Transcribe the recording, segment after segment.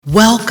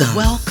Welcome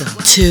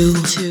to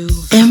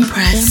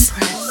Impress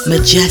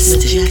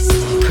Majestic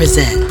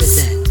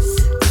Presents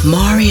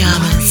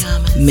Mariama's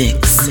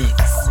Mix,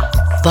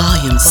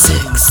 Volume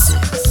 6,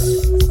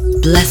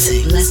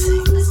 Blessings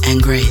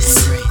and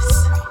Grace.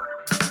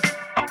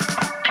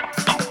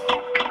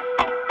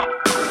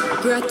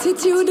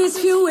 Gratitude is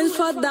fuel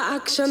for the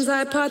actions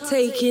I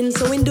partake in.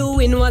 So in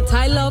doing what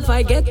I love,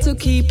 I get to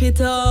keep it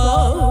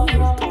up.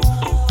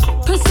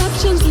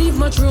 Perceptions leave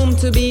much room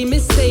to be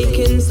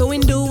mistaken. So in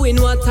doing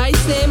what I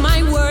say,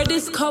 my word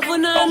is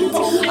covenant.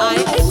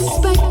 I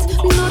expect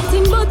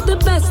nothing but the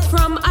best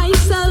from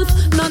myself,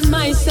 not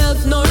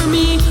myself nor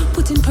me.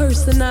 Putting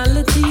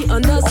personality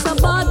under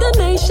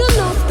subordination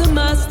of the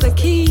master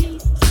key,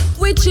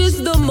 which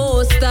is the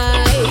most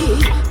high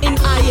in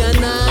I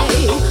and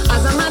I.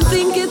 As a man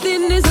thinketh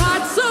in his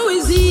heart, so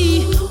is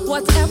he.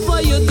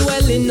 Whatever you're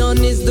dwelling on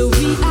is the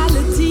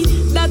reality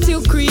that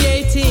you're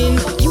creating.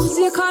 Use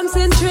your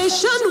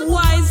concentration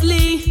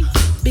wisely,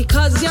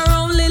 because your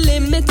only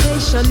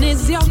limitation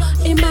is your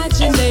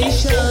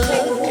imagination.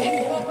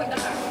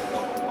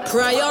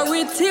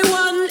 Priority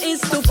one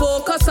is to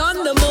focus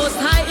on the most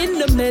high in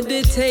the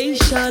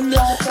meditation.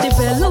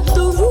 Develop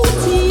the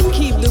routine,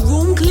 keep the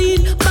room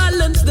clean,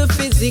 balance the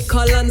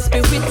physical and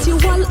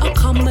spiritual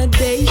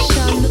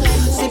accommodation.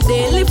 Sit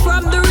daily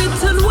from the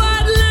written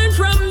word, learn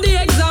from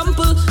the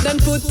example, then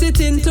put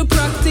it into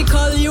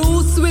practical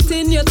use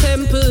within your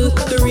temple.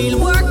 The real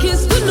work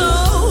is to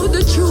know,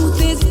 the truth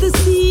is the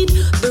seed,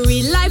 the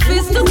real life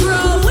is to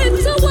grow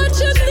into what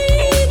you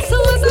need. So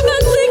as a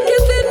man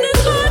thinketh in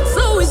his heart,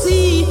 so is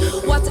he.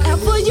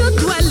 Whatever you're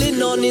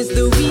dwelling on is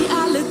the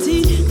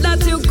reality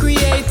that you're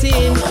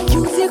creating.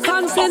 Use your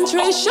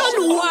concentration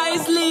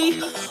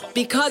wisely,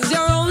 because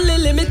your only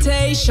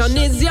limitation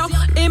is your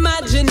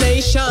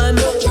imagination.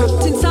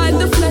 Trapped inside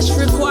the flesh,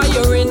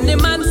 requiring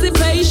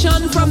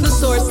emancipation from the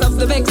source of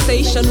the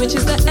vexation, which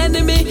is the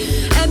enemy.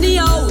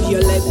 Anyhow, you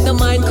let the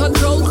mind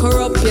control,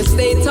 corrupt your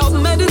state of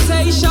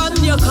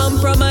meditation. You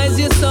compromise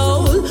your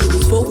soul,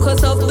 lose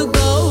focus of the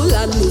goal,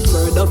 and move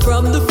further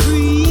from the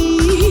free.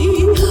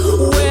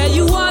 Where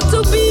you want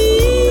to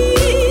be,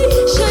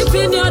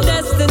 shaping your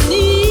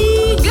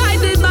destiny,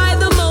 guided by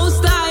the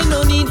most high.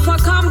 No need for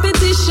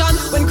competition,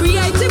 when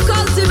creative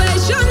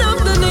cultivation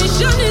of the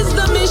nation is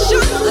the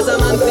mission. As a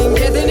man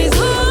thinketh in his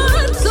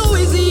heart, so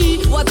is he.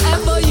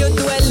 Whatever you're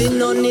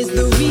dwelling on is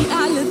the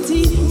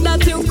reality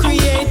that you're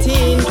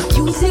creating.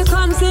 Use your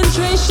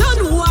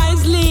concentration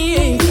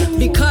wisely,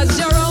 because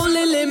your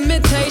only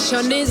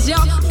limitation is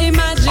your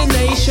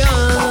imagination.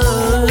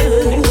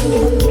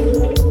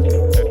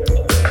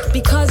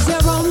 Because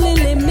your only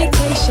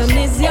limitation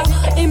is your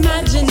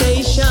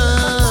imagination.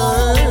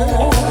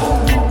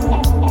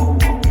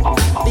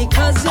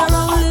 Because your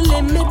only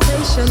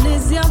limitation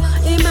is your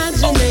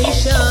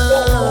imagination.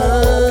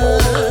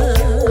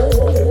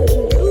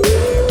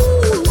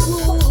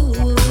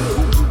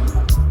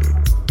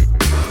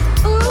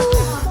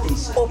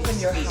 Open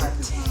your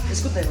heart.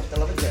 Escuta,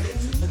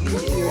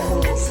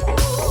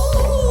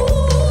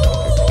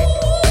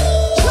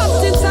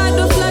 Trapped inside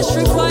the flesh,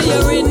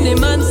 requiring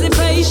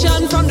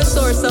emancipation from the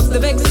source of the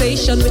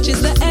vexation, which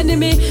is the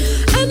enemy.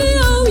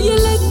 Anyhow, you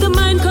let the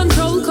mind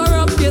control,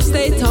 corrupt your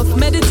state of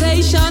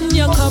meditation.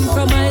 You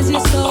compromise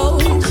your soul,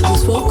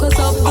 lose focus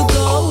of the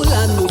goal,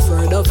 and move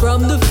further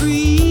from the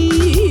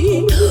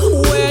free.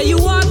 Where you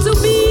want to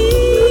be,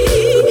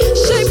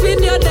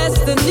 shaping your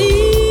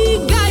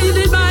destiny,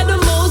 guided by the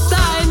most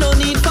high. No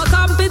need for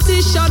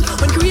competition,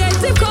 when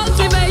creative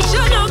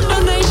cultivation of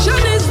the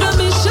nation is the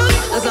mission.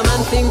 As a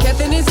man thinketh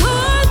in his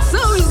heart,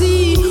 so is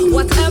he.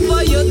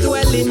 Whatever you're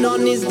dwelling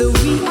on is the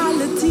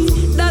reality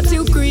that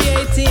you're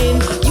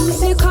creating.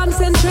 Use your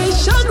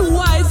concentration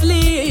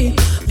wisely,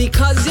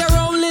 because your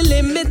only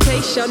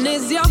limitation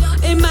is your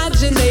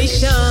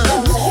imagination.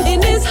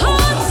 In his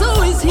heart,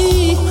 so is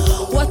he.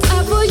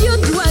 Whatever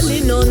you're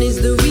dwelling on is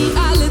the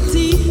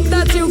reality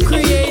that you're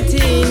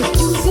creating.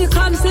 Use your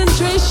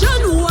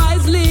concentration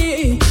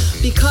wisely,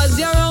 because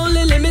your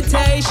only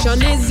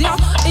limitation is your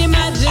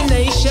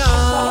imagination.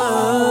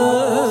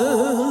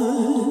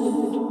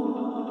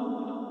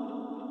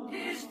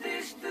 Is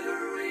this the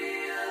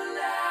real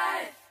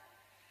life?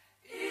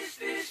 Is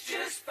this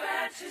just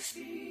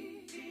fantasy?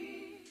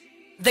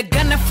 The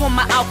gunner for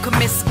my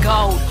alchemist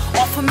gold.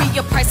 Offer me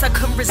a price I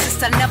couldn't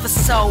resist, I never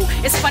sold.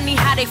 It's funny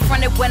how they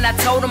fronted when I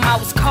told them I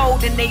was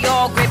cold, and they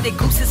all grabbed their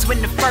gooses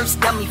when the first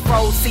dummy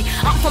froze. See,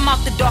 I'm from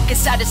out the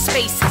darkest side of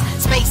spaces.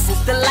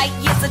 The light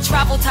years of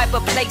travel type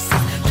of places.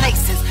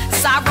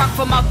 Siren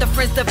from out the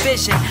friends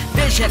division.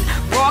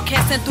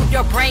 Broadcasting through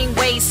your brain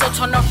waves, so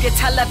turn off your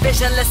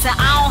television. Listen,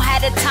 I don't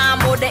have the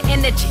time or the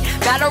energy.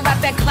 Battle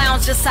rapping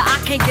clowns just so I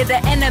can get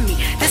an enemy.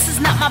 This is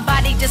not my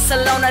body, just a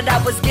loner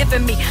that was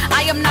given me.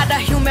 I am not a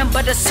human,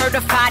 but a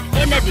certified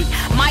entity.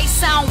 My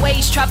sound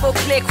waves travel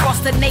clear across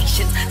the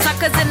nations.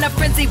 Suckers in a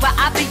frenzy, but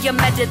I be your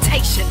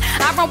meditation.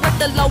 I run with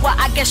the lower,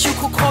 I guess you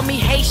could call me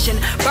Haitian.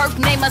 Birth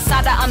name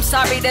Asada, I'm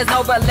sorry, there's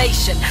no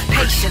relation.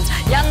 Patience,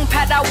 young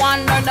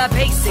Padawan, learn the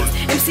basics.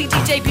 MC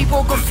DJ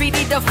B-roll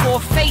graffiti the four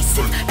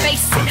faces.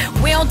 Face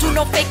it, we don't do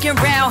no faking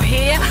round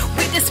here.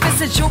 We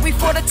dispensing jewelry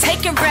for the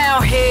taking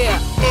round here.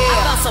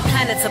 I bounced from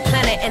planet to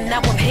planet and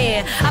now I'm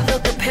here. I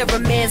built the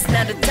pyramids,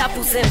 now the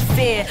devil's in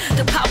fear.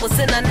 The power's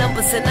in our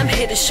numbers and I'm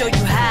here to show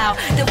you how.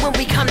 That when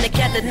we come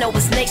together, know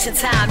it's nation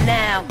time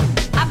now.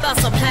 I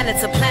bounced from planet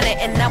to planet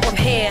and now I'm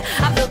here.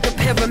 I built the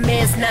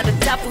pyramids, now the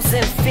devil's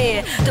in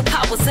fear. The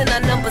power's in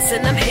our numbers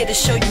and I'm here to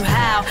show you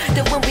how.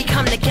 That when we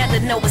come together,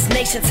 know it's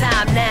nation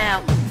time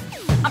now.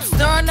 I'm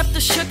stirring up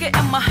the sugar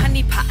in my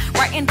honey pot,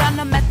 writing down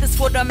the methods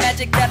for the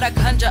magic that I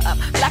conjure up.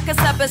 Black as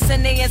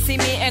Abyssinian, see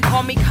me and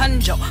call me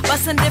Conjo.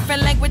 Bustin'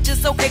 different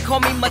languages, okay, call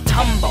me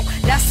Matumbo.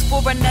 That's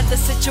for another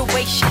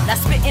situation. I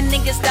spittin'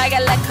 niggas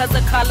dialect cause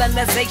of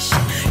colonization.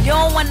 You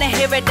don't wanna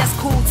hear it, that's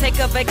cool, take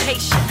a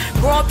vacation.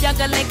 Grow up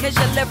younger link cause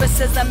your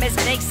lyricism is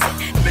nascent.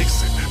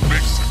 Mix it.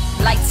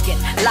 Light skin,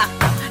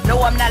 locked up,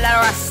 no I'm not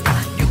a rasta.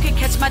 You can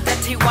catch my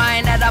dirty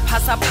wine at a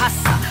pasa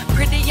pasa.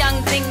 Pretty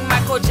young thing,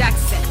 Michael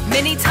Jackson.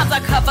 Many times I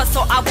cover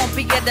so I won't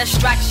be a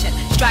distraction.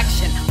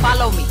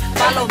 Follow me,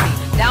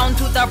 down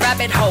to the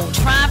rabbit hole.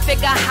 Try and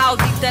figure how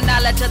deep the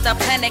knowledge of the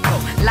planet go.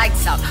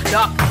 Lights out,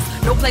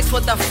 darkness, no place for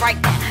the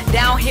frightened.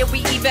 Down here we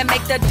even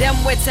make the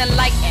dimwits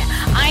enlightened.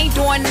 I ain't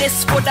doing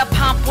this for the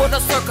pomp or the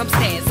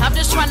circumstance. I'm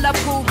just trying to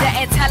prove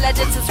that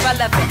intelligence is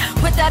relevant.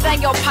 Put that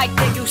on your pipe,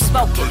 then you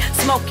smoke it.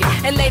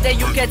 And later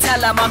you can tell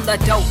them I'm the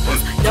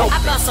dopest. I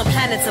bounced from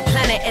planet to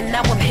planet and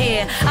now I'm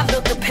here. I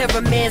built the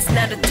pyramids,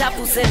 now the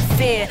devil's in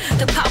fear.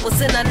 The power's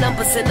in our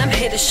numbers and I'm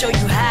here to show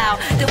you how.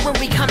 That when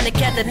we come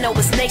together, know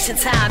it's nation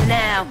time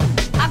now.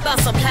 I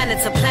bounced from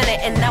planet to planet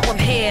and now I'm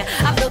here.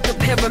 I built the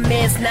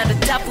pyramids, now the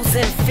devil's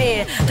in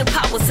fear. The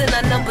power's in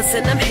our numbers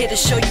and I'm here to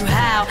show you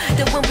how.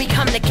 That when we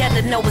come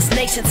together, know it's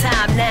nation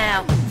time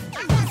now.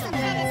 I bounced from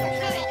planet to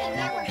planet and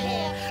now I'm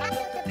here. I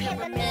built the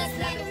pyramids,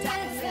 now the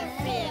devil's in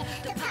fear.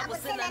 The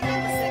power's in our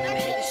numbers and I'm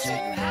here to show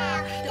you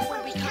how. That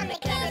when we come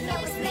together, know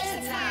it's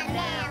nation time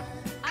now.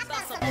 I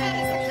bounced from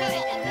planet to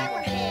planet and now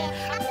I'm here.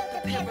 I built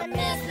the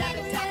pyramids, now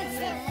the devil's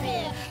in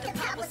fear. The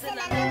power's in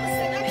our numbers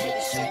and I'm here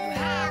to show you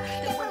how.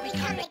 That when we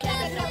come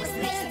together, know it's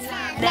nation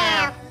time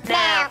now.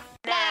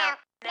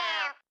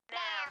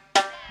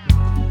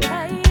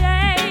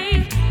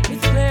 Hey,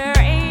 it's clear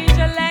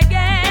angel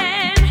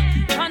again.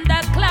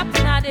 Thunderclaps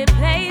now the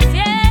place,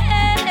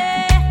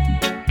 yeah.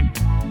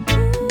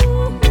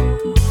 Ooh.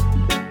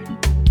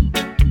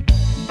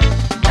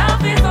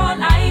 Love is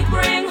all I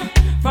bring.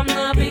 From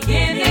the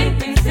beginning,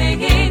 been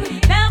singing.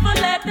 Never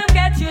let them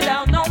get you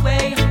down, no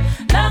way.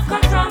 Love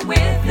comes from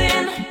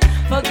within.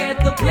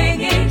 Forget the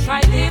clinging,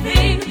 try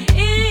living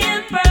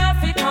in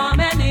perfect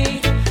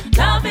harmony.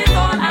 Love is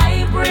all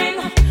I bring.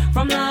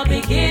 From the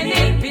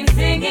beginning, been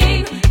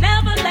singing.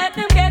 Never let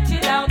them get you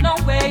down, no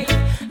way.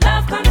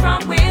 Love comes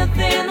from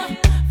within.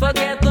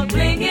 Forget the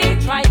clinging,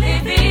 try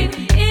living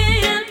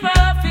in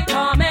perfect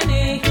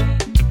harmony.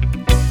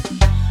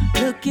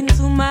 Look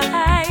into my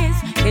eyes,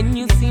 can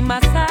you see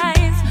my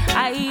signs?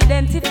 I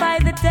identify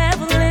the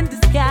devil in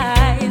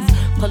disguise.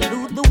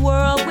 Pollute the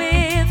world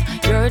with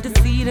your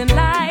deceit and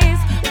lies.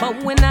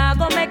 But when I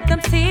go make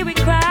them see we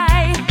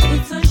cry,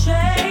 it's a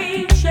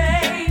shame,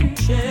 shame,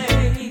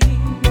 shame.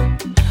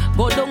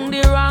 Go down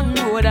the wrong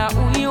road,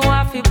 who you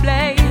have to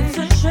blame. It's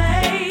a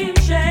shame,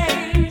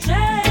 shame,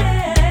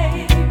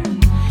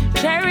 shame.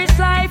 Cherish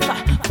life,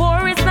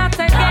 for it's not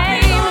a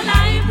game. All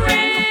I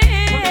bring.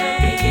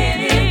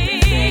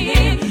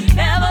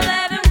 Never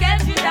let them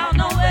get you down,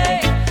 no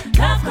way.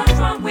 Love comes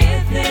from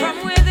within. From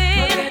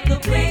within. Forget the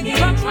clinging.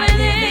 From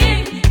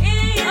within.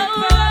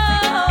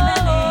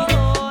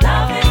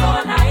 Love is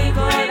all I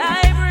bring.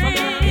 From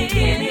the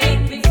beginning,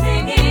 been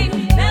singing.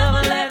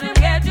 Never let them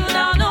get you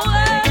down, no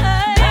way.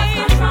 Love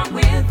comes from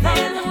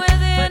within.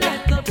 Forget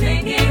the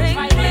clinging.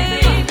 Try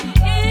living.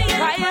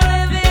 Try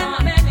living.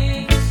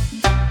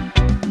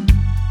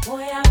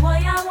 Boy,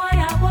 boy, boy,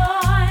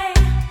 boy.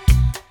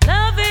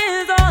 Love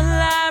is all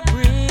I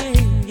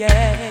bring,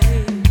 yeah.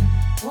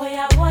 Boy,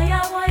 boy,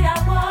 boy,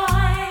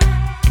 boy.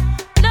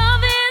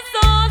 Love is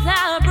all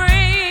I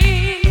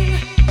bring.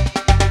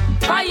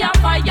 Fire,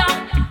 fire,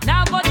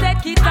 now go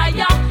take it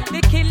higher.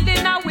 They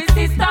killing our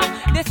sister,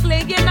 they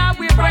slaying our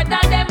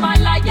brother, them a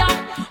liar.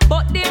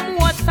 But them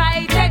what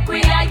side take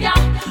we higher.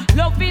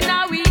 Loving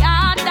our we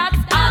are, that's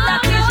all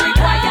that is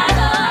required.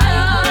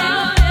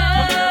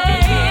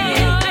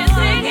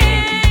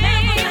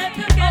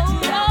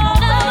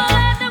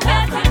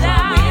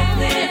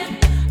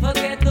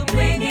 Forget the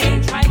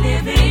clinging, try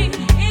living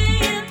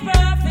in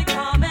perfect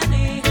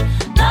harmony.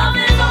 Love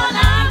is all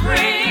I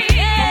bring.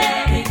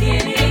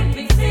 Beginning,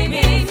 been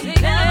singing.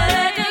 Never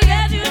let them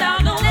get you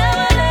down, no way.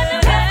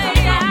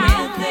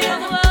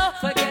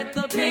 Forget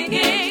the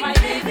clinging, try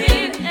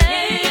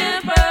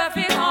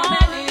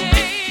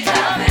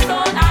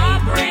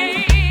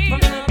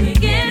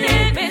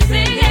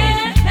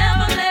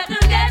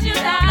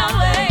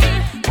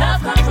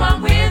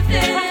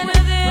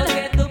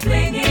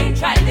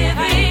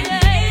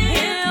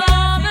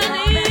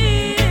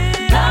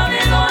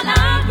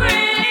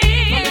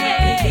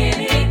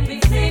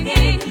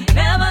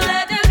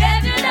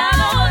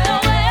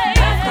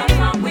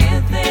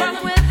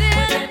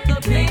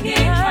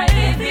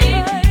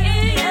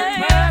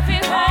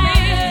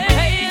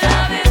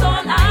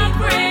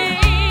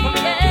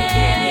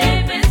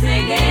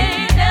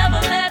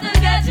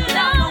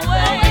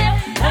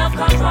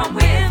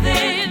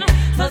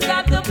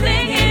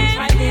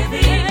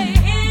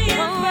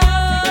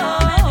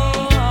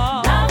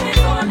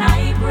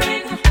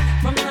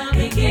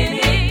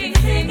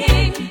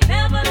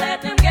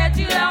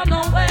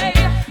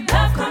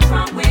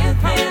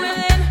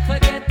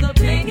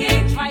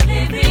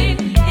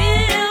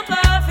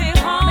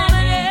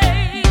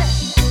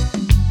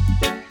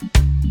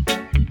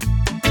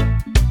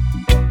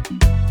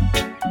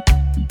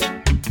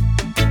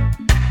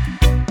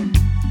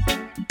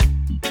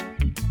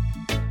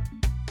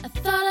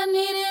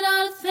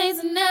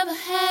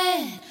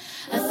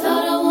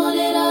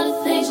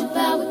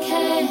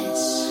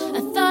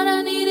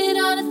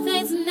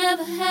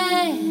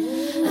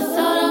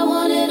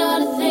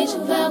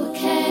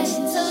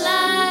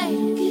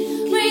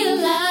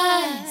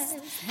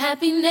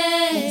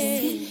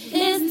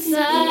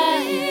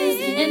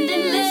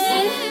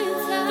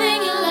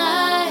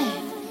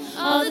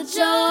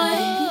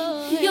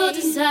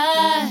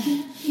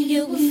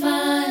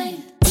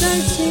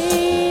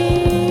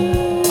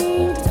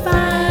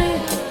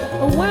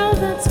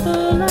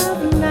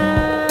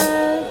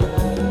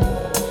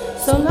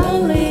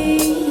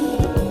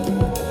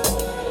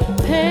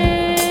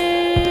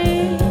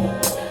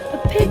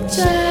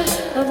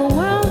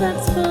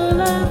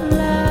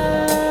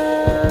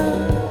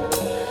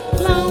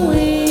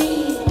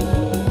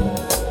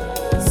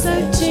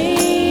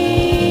searching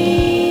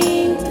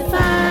to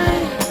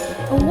find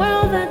a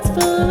world that's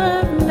full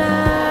of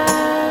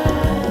night,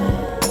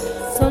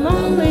 so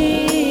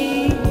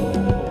lonely.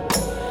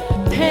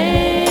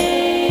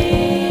 Paint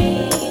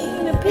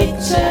a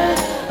picture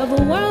of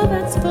a world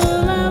that's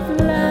full of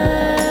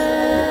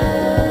love,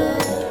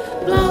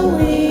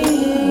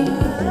 blowing.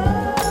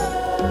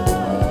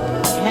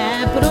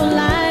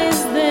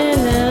 Capitalize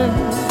them,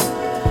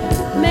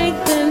 make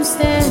them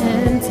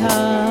stand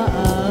tall.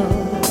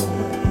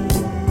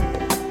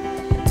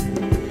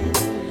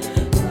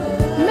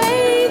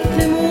 Make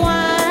them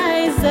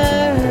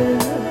wiser,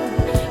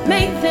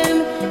 make them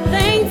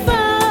thankful.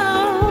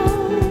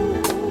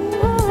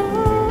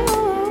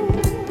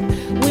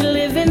 We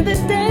live in the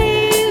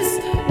days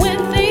when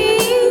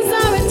things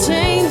are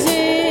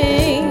changing.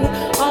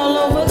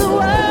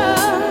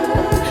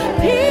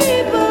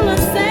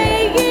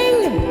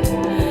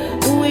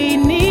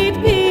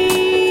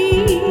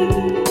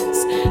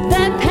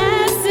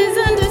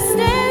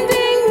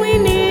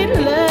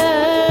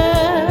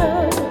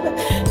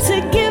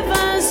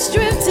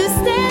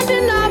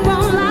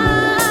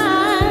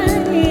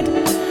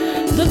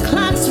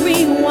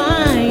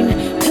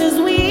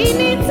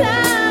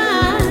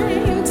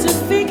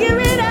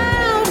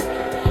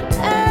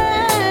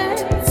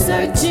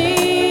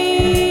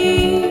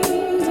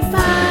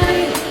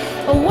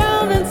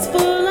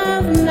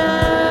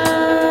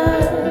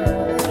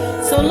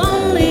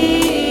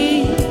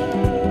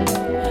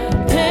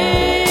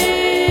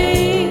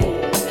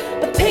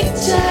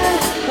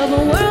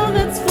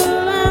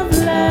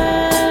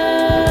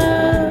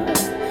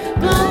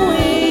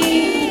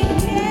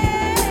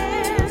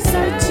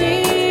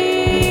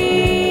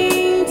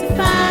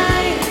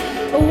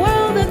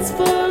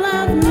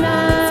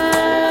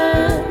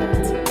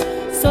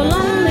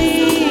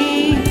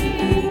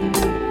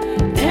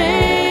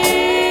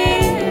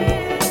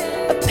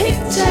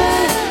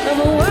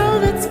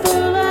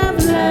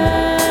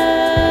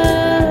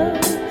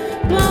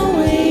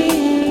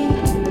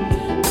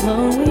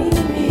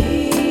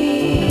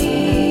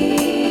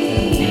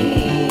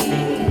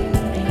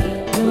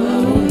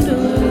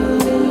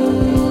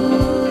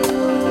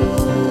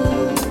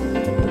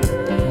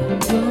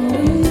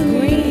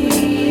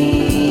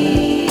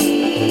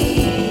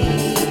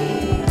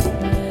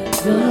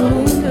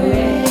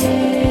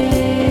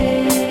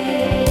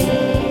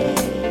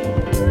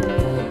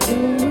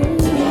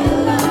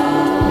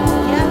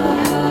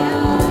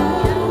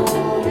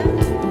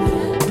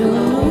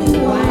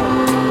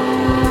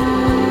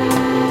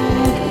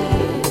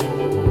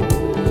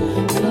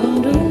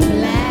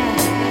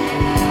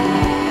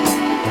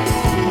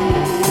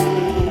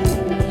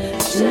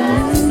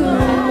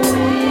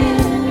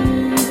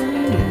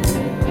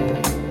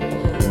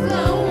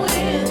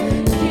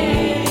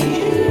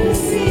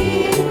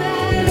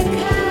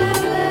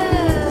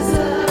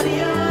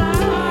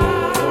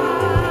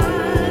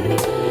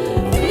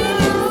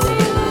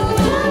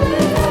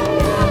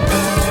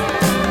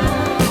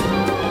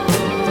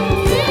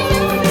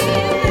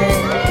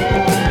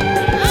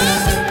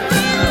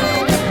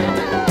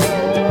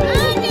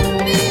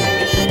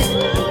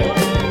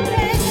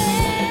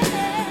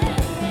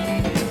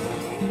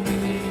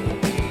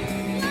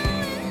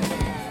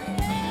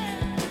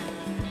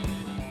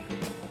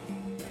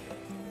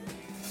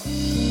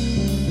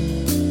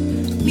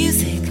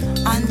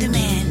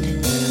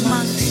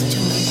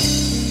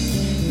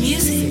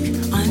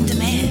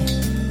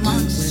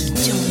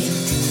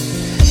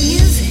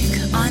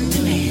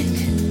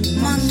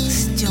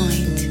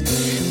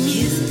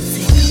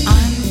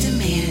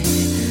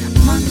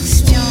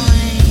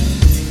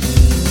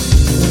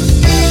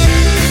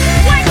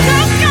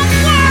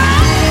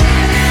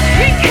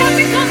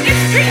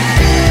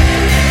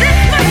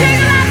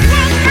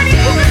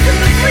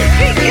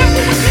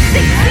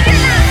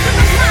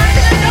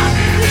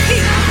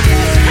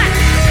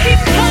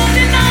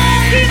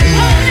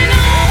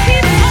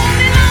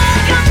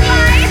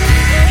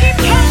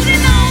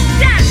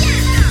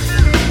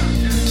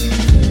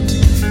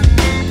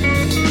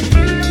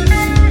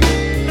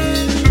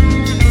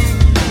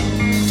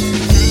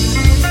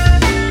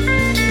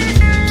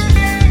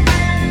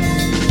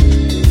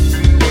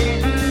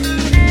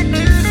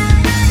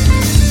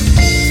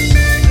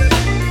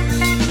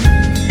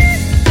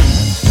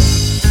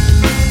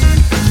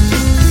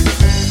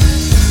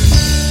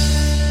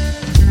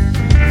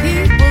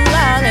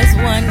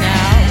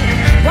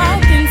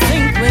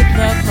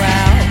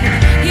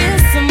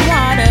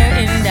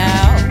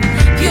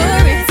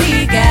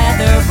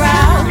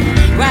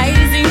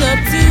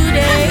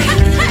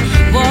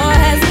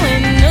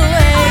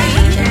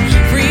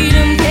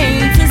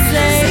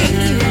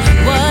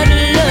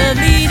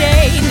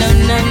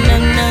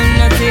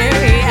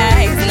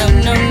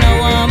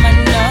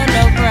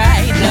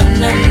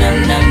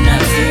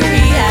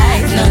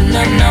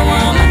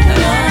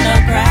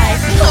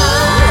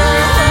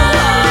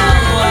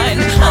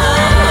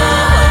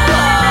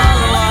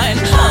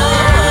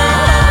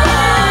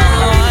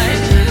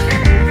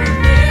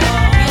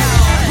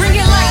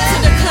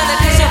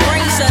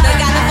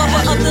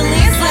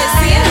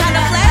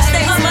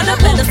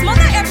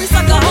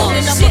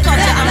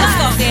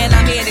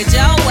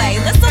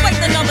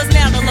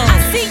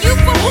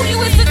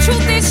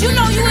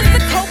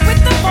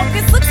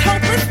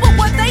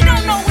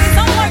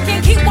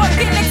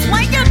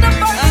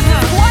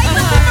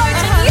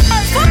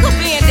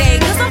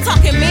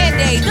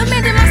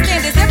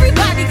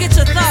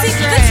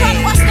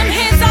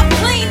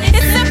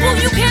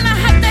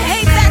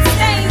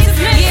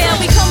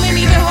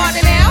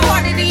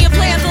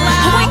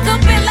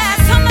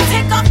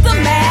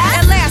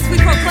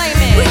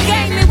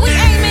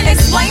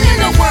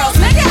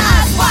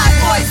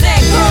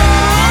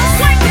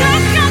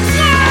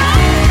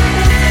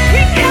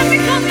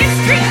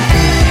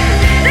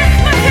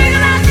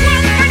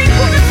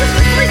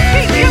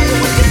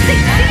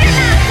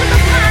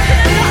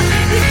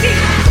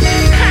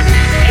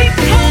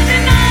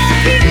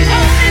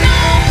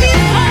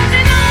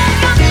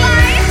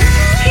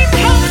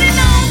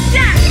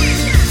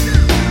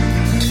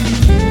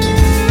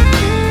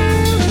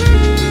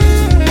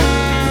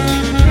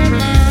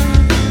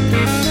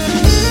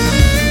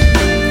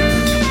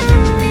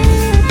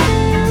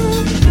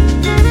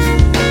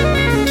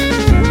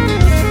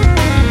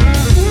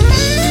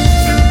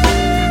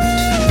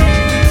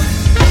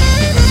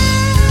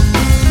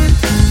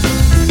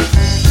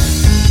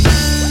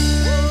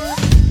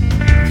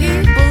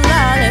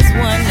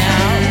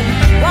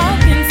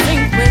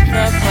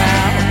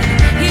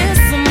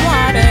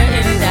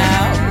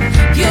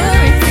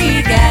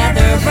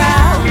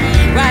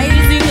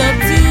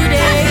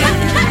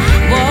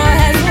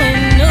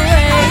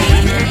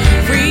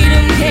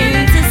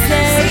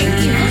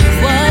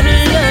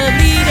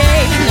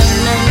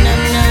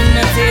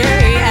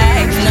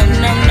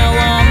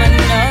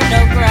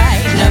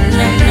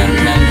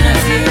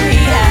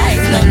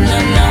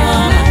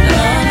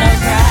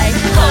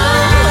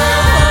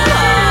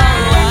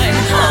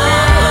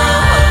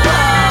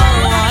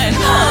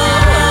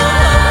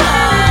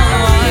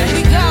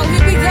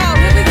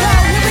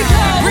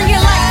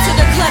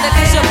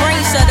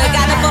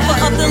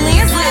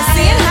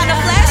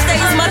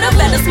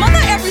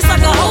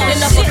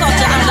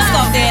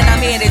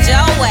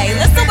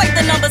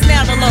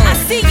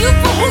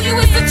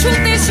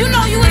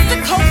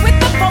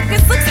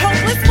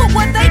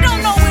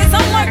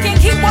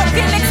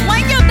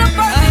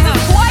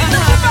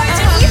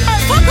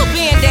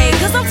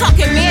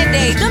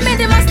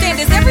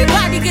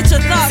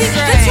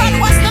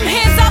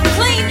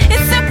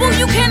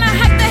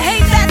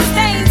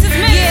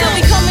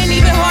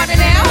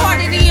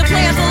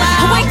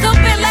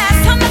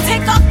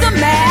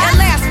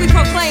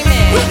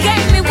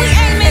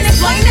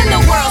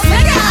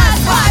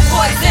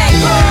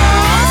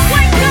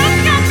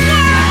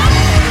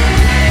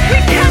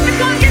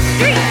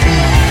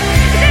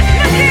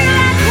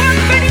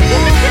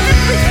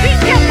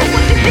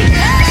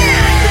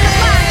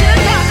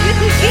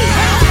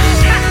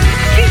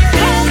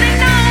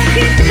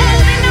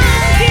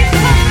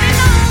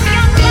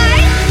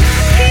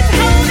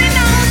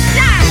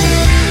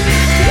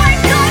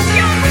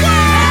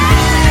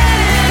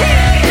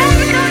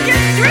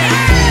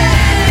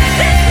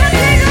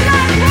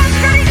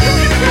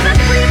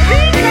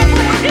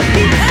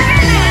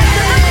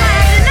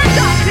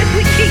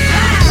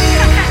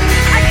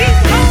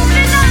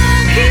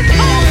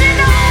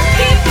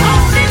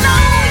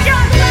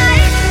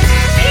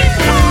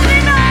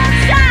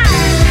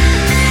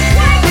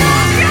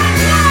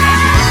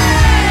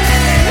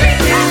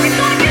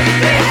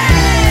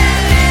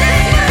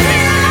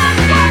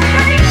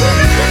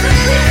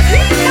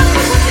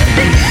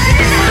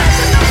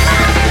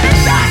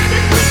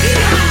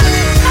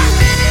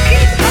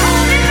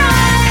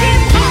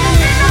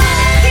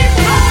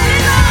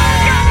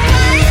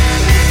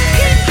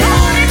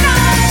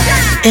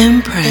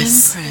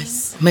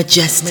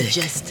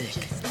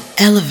 Majestic.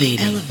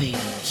 Elevating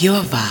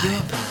your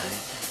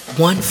vibe.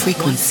 One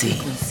frequency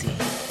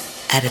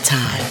at a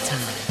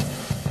time.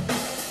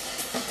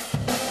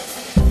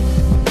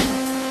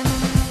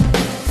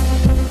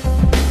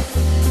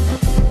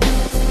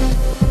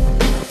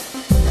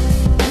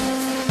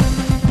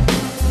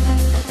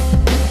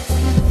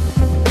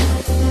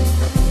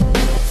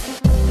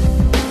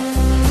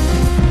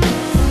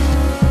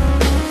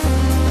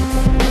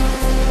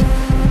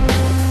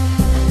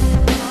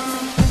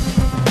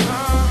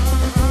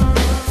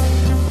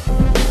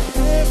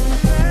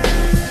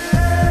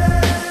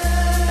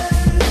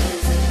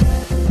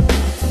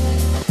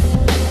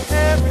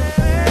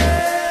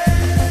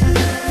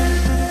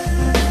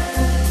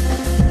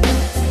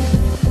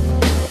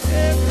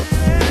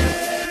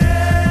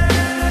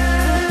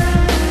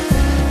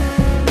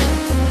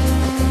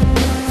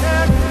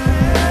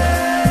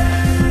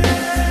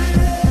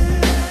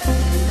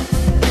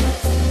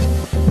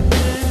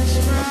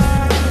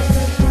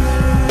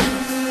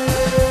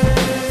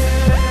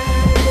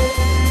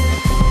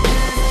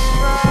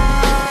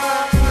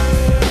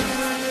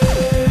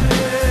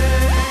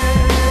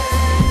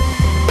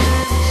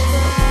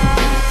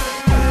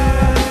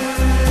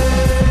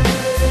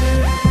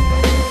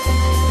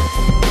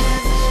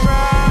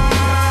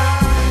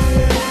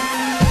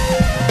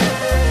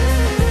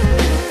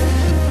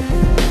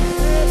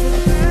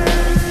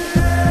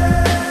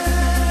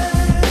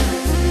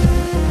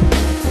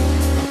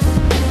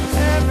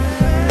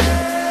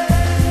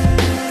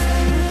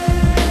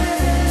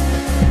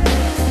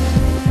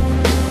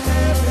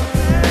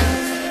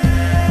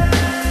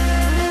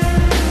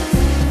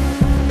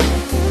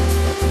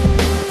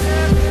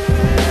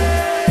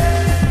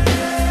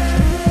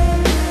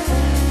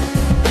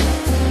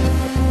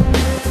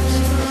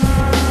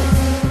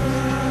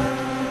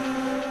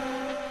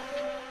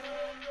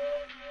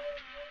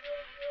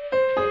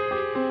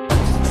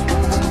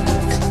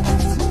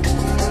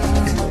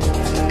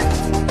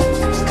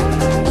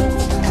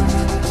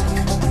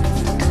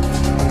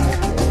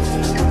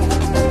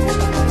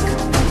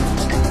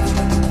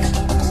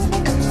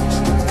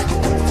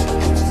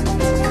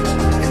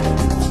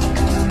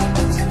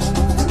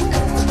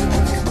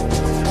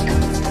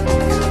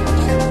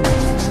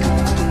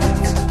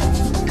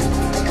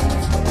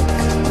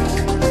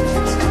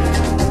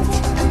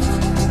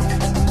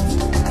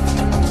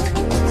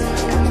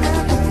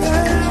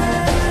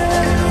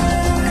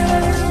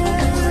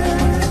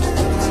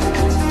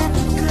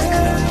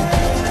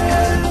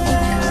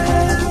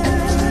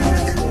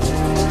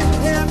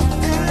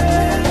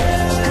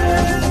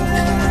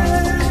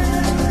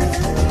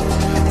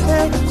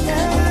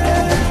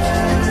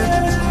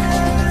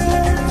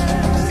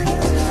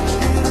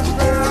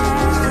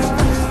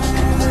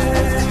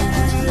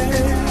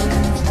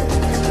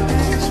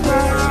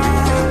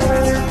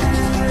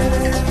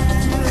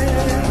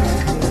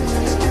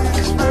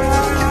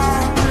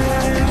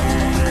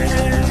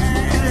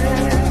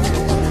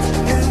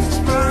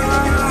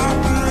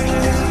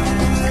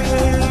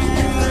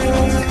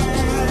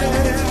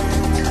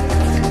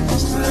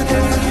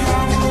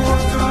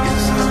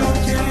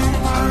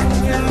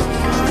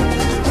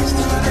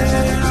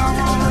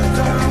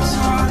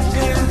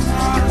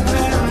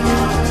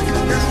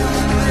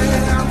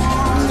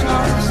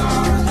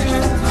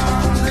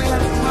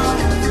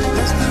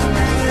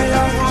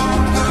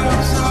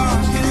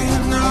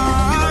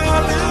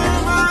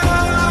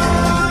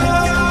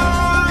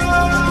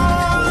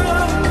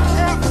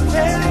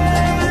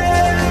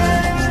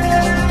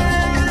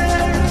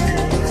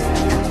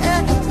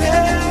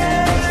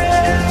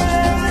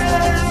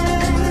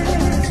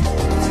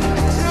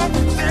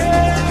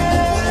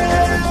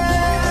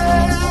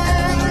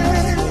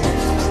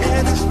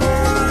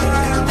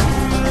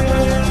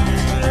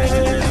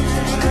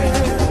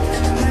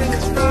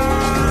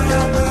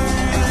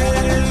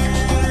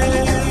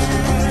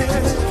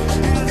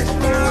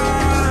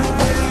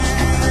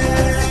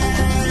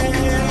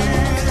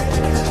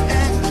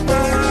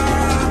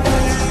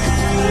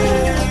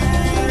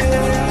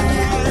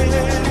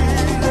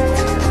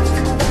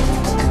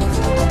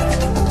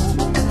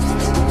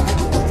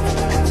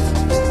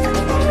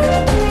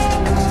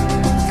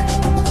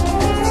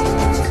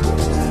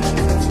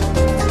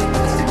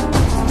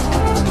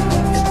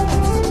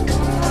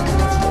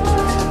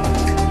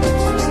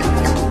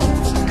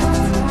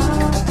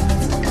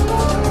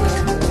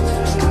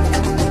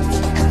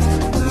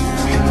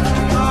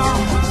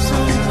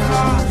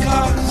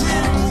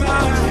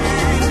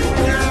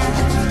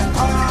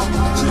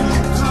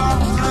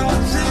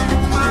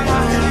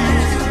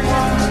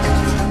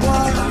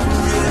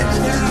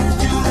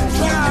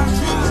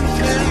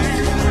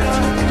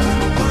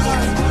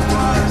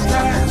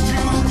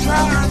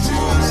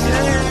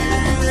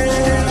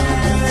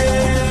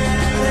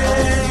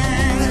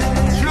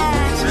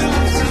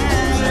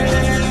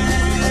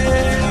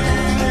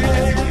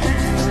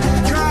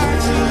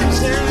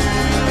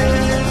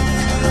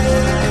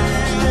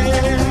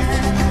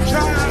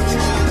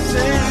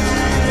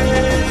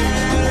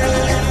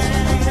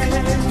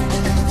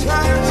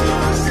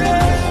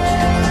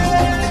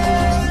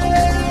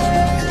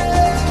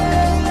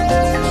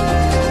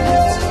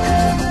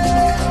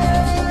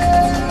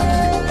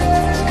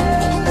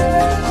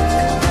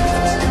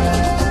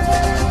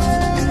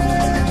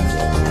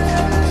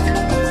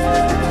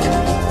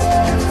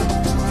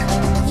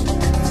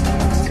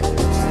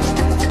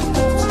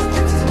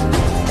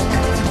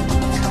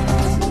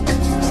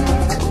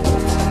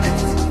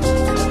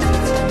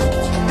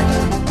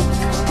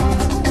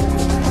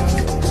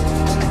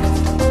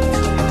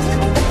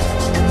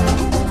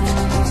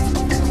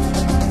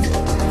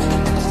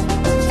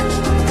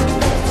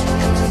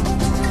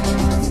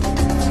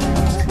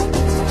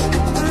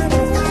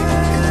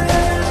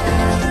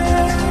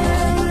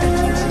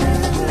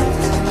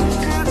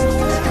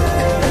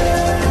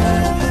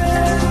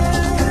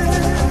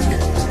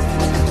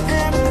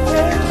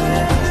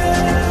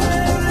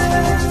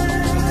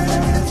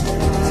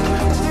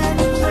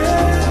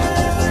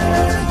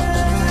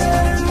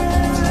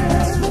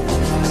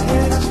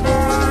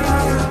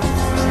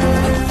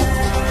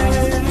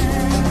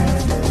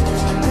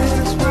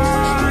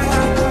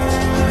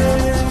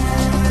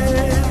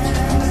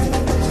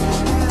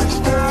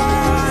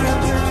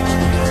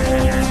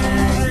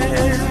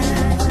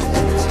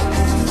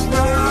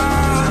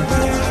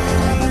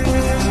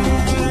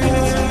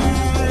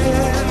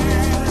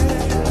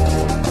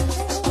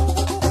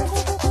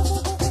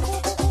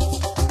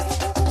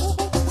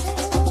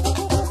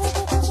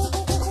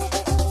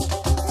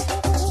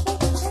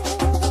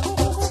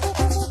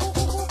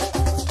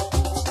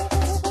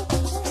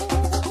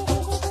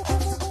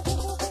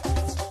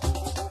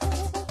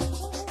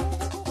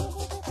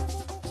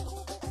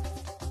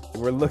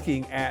 We're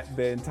looking at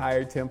the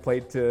entire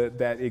template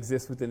that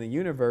exists within the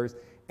universe,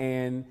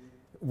 and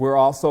we're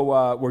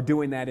also we're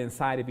doing that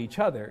inside of each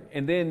other.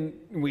 And then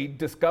we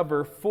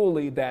discover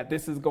fully that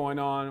this is going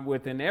on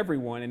within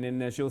everyone. And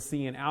then as you'll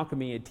see in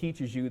alchemy, it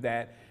teaches you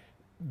that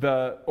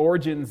the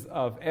origins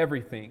of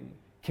everything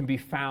can be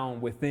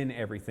found within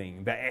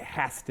everything, that it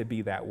has to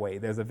be that way.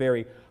 There's a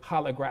very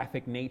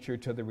holographic nature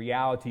to the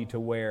reality to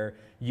where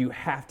you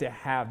have to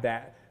have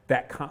that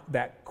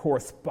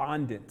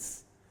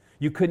correspondence.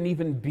 You couldn't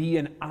even be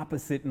an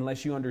opposite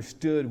unless you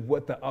understood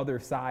what the other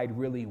side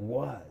really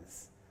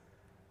was.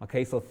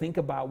 Okay, so think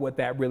about what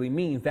that really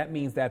means. That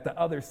means that the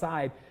other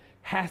side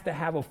has to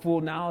have a full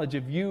knowledge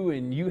of you,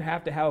 and you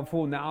have to have a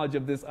full knowledge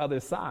of this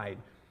other side.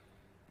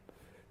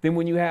 Then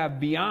when you have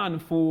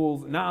beyond full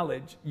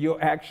knowledge, you'll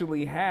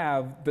actually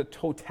have the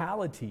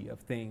totality of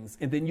things,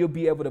 and then you'll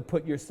be able to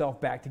put yourself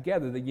back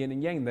together, the yin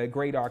and yang, the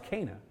great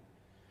arcana.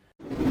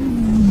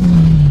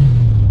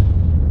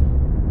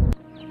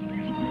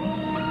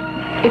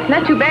 It's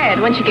not too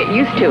bad once you get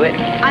used to it.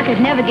 I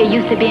could never get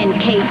used to being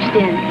caged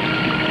in.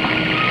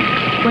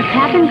 What's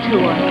happened to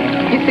her?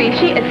 You see,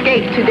 she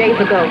escaped 2 days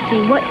ago.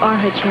 See, what are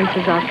her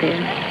chances out there?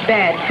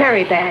 Bad,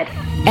 very bad.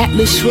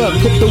 Atlas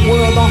shrugged, put the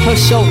world on her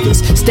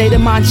shoulders. State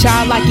of mind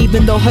childlike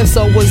even though her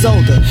soul was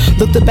older.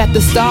 Looked up at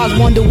the stars,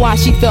 wondered why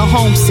she felt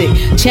homesick.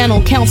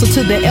 Channeled counsel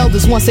to the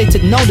elders once they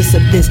took notice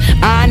of this.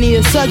 Irony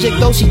of subject,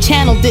 though she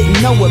channeled,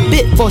 didn't know a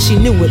bit before she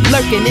knew it.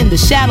 Lurking in the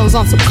shadows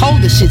on some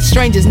colder shit.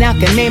 Strangers now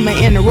can name her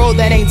in a role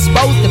that ain't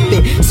supposed to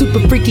fit. Super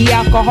freaky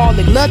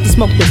alcoholic, loved to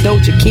smoke the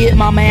Doja Kid.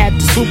 Mama had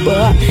to swoop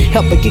her up,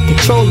 help her get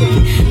control of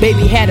it.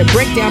 Baby had a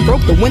breakdown,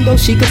 broke the window,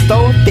 she could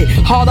throw a fit.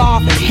 Hauled her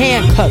off in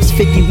handcuffs,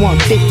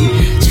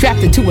 5150.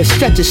 Strapped her to a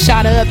stretcher,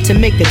 shot her up to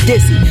make her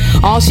dizzy.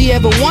 All she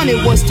ever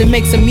wanted was to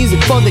make some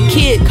music for the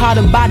kid. Caught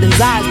him by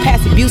desires,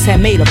 past abuse had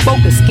made her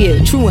focus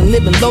skill. True and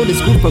living lotus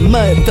grew from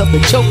mud, felt the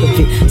choke of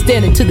it.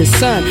 Stared into the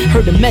sun,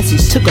 heard the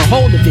message, took a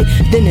hold of it.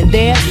 Then and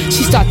there,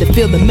 she started to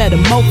feel the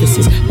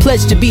metamorphosis.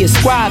 Pledged to be a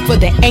scribe for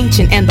the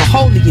ancient and the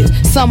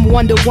holiest. Some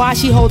wonder why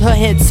she hold her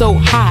head so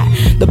high.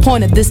 The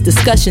point of this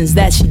discussion's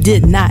that she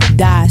did not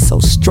die, so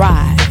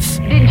strive.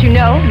 Didn't you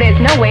know there's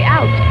no way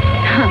out?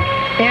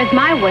 There's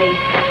my way.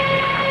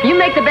 You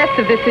make the best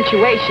of this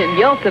situation.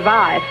 You'll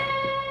survive.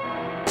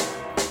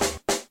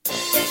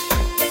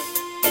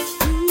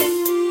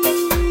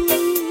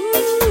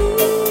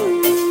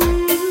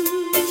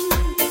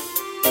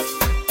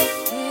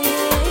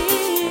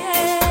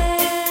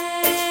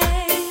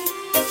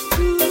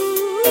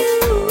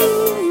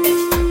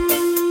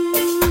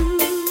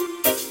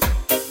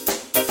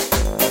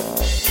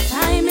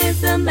 Time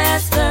is a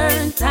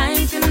master.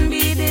 Time can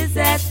be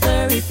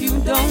disaster if you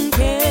don't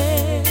care.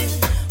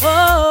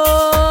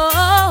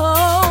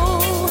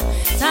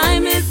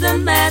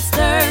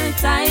 Master,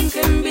 time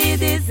can be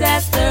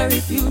disaster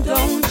if you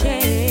don't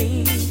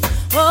change.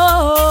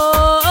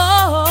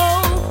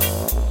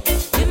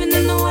 Living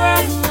in the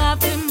world of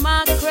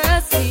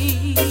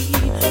democracy,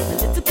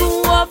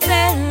 political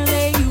warfare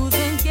they use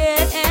and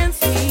get and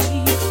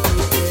see.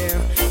 Their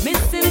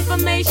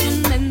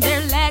misinformation and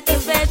their lack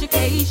of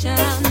education,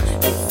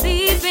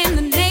 deceiving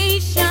the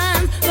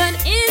nation, but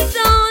it's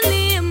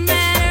only a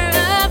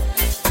matter of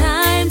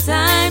time,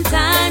 time,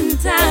 time,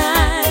 time.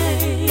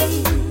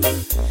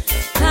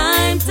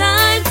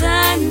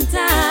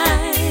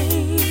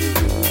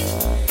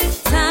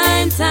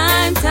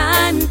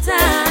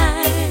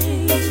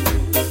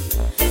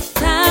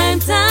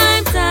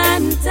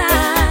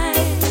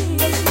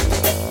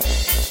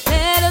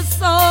 Let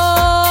us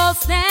all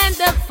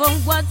stand up for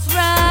what's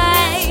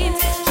right.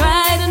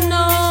 Try to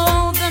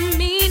know the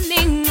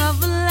meaning of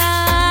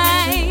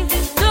life.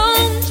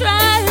 Don't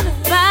try to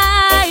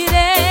fight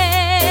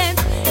it.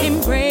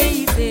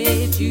 Embrace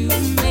it, you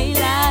may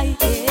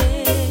like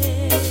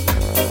it.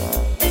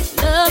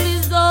 Love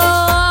is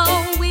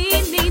all we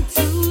need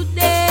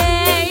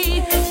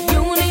today.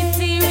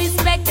 Unity,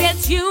 respect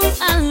gets you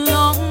a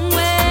long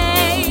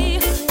way.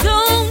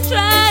 Don't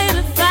try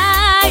to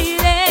fight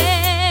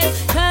it,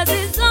 'cause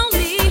it's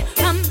only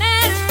a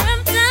matter of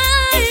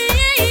time.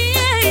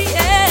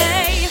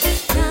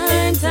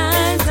 Time,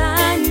 time,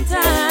 time,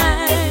 time.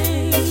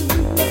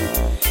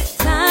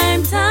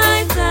 Time,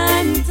 time,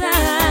 time,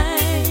 time.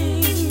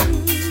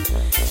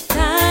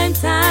 Time,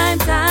 time,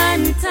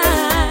 time,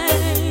 time.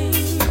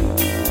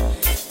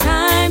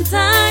 Time,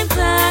 time,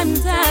 time,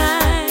 time.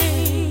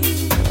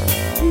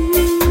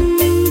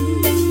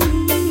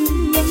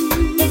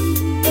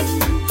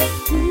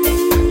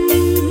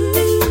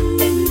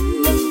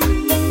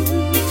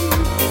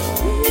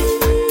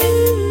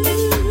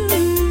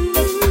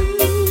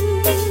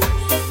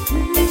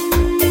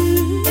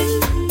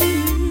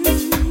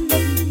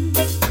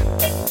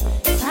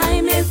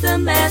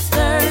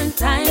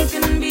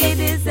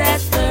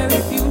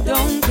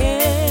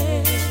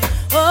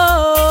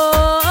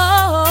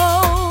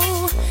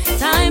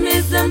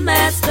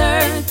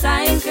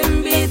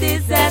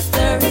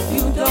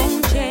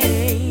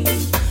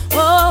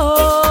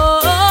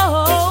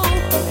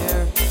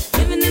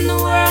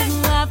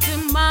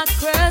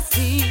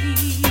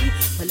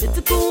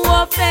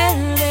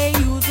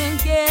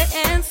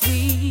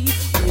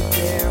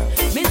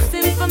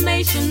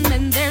 information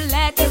and their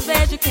lack of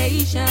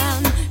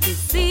education,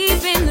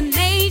 deceiving the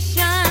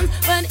nation,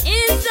 but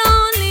it's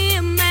only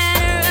a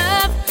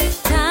matter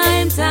of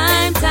time,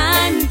 time,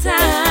 time,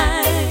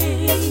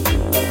 time.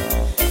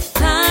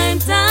 Time,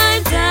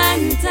 time,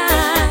 time,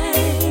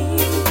 time.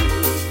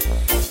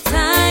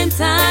 Time,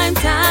 time,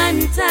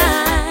 time,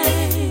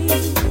 time.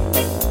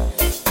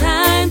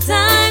 Time,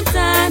 time,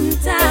 time,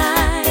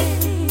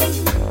 time.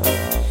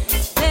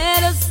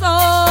 Let us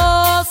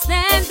all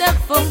stand up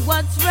for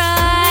what's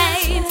right.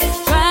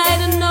 Try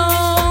to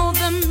know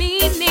the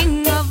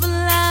meaning of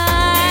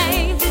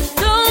life.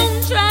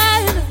 Don't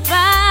try to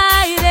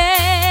fight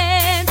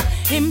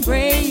it.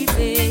 Embrace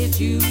it,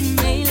 you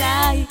may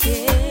like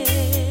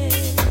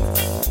it.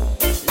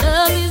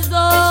 Love is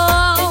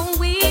all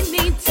we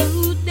need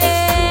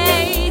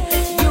today.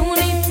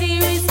 Unity,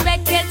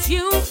 respect gets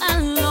you a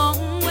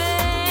long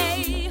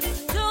way.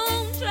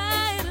 Don't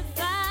try to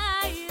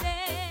fight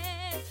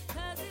it,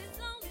 'cause it's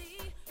only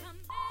a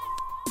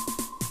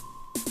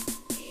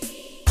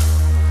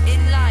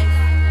In life,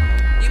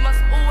 you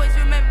must always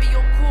remember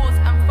your cause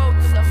and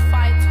focus the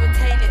fight to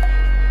attain it.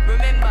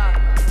 Remember,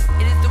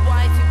 it is the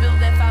wise who build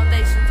their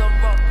foundations on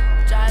rock.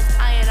 Just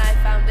iron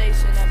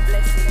foundation and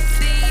blessings.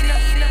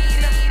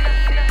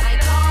 I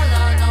call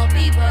on all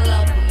people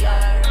of the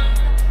earth.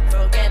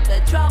 Forget the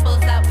troubles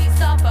that we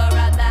suffer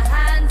at the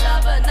hands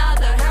of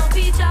another. Help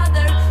each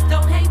other.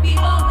 Don't hate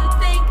people who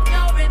think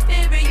you're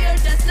inferior.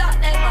 Just let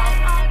them off.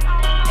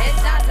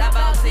 It's not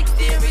about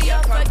exterior.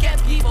 Forget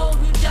people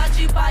who judge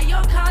you by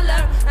your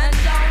color. And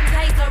don't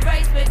hate a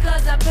race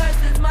because a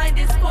person's mind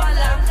is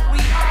squalor. We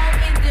all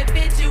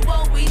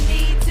individual, we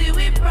need to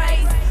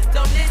embrace.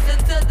 Don't listen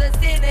to the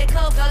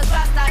cynical, cause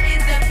Rasta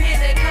is the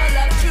pinnacle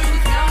of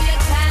truth. No, you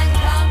can't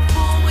come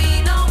fool we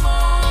no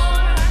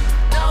more.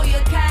 No,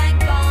 you can't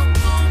come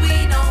fool we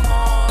no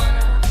more.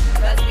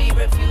 Cause we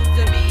refuse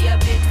to be a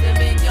victim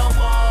in your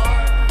war.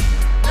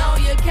 No,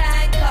 you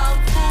can't come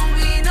fool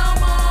we no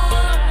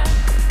more.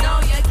 No,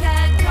 you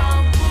can't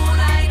come fool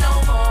I no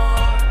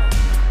more.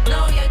 No,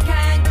 you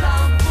can't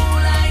come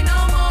fool I no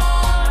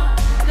more.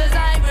 Cause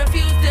I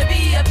refuse to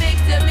be a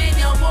victim in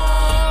your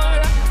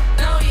war.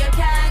 No, you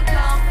can't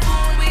come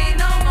fool we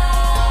no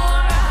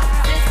more.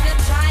 System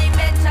try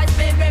mental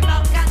spirit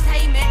but can't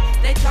tame it.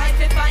 They try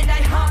to find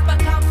I heart but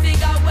can't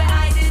figure where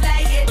I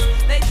delay it.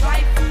 They try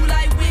fool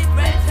I with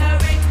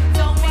rhetoric.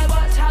 Don't we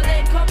watch how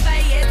they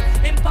convey it.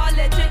 In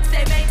politics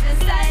they make the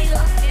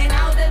sale in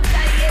how they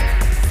say it.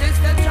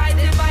 System try to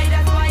divide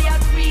us by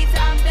our creed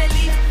and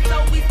belief. So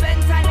we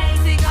spend time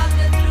hating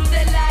others through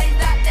the lies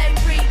that they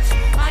preach.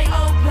 I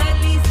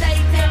openly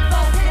state them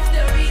false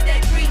history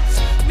they preach.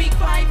 We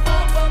cry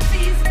for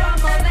peace from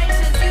all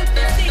nations you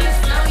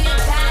deceased. No, you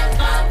can't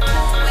come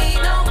fool we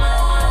no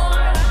more.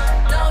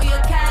 No, you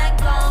can't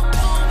come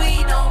fool we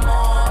no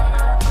more.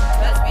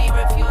 Cause we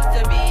refuse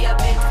to be a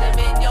victim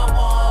in your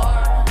war.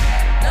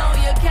 No,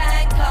 you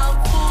can't come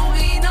fool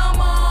we no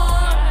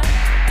more.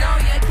 No,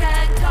 you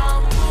can't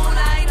come fool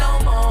I no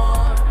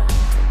more.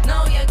 No,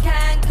 you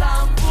can't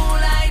come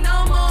fool I no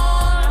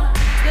more.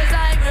 Cause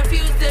I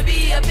refuse to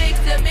be a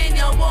victim in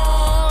your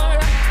war.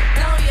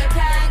 No, you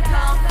can't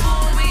come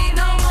fool we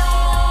no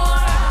more.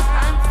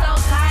 I'm so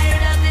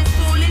tired of this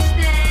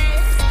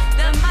foolishness.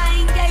 The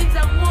mind games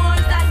and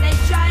wars that they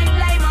try and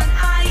blame on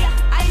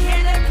I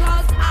hear their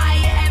calls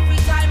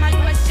every time I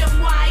question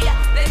why.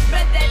 They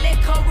spread their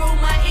little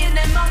rumor in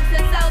amongst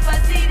themselves. I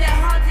see their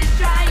heart is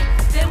dry.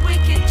 Their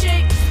wicked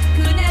tricks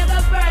could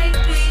never break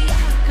me.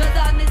 Cause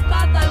on this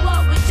path I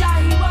walk with Jah,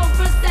 he won't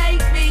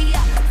forsake me.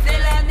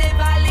 Still in the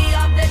valley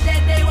of the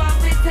dead they want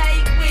to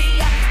take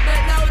me.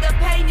 But no, the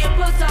pain you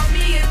put on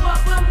me is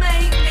what will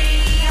make me.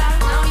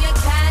 No, you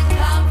can't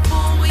come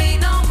fool we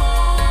no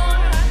more.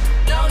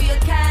 No, you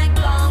can't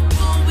come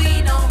fool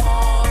we no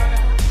more.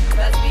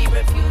 Cause we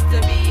refuse to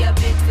be a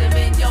victim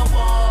in your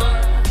war.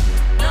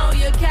 No,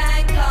 you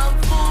can't come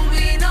fool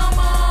we no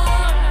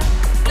more.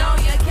 No,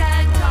 you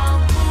can't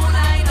come fool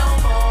I no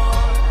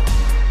more.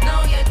 No,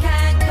 you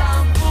can't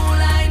come fool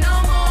I no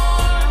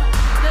more.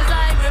 Cause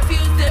I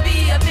refuse to be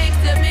a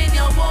victim in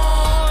your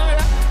war.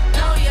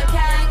 No, you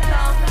can't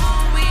come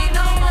fool we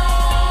no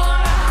more.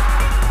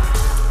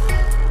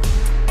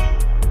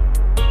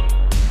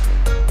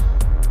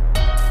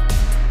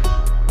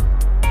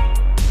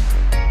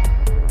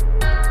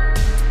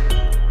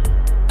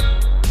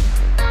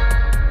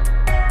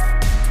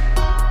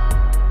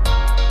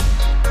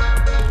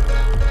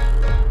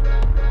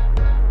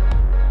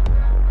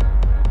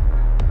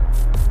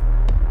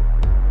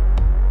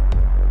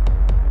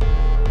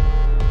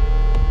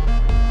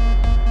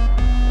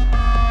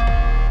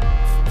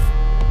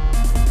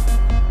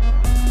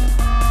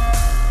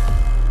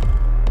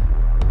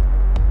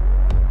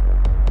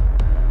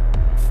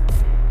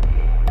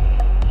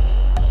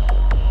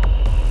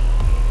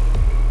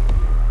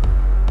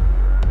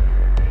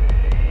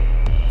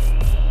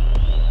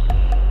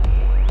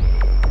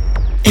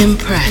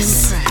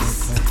 Impress.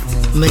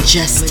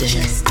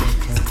 Majestic.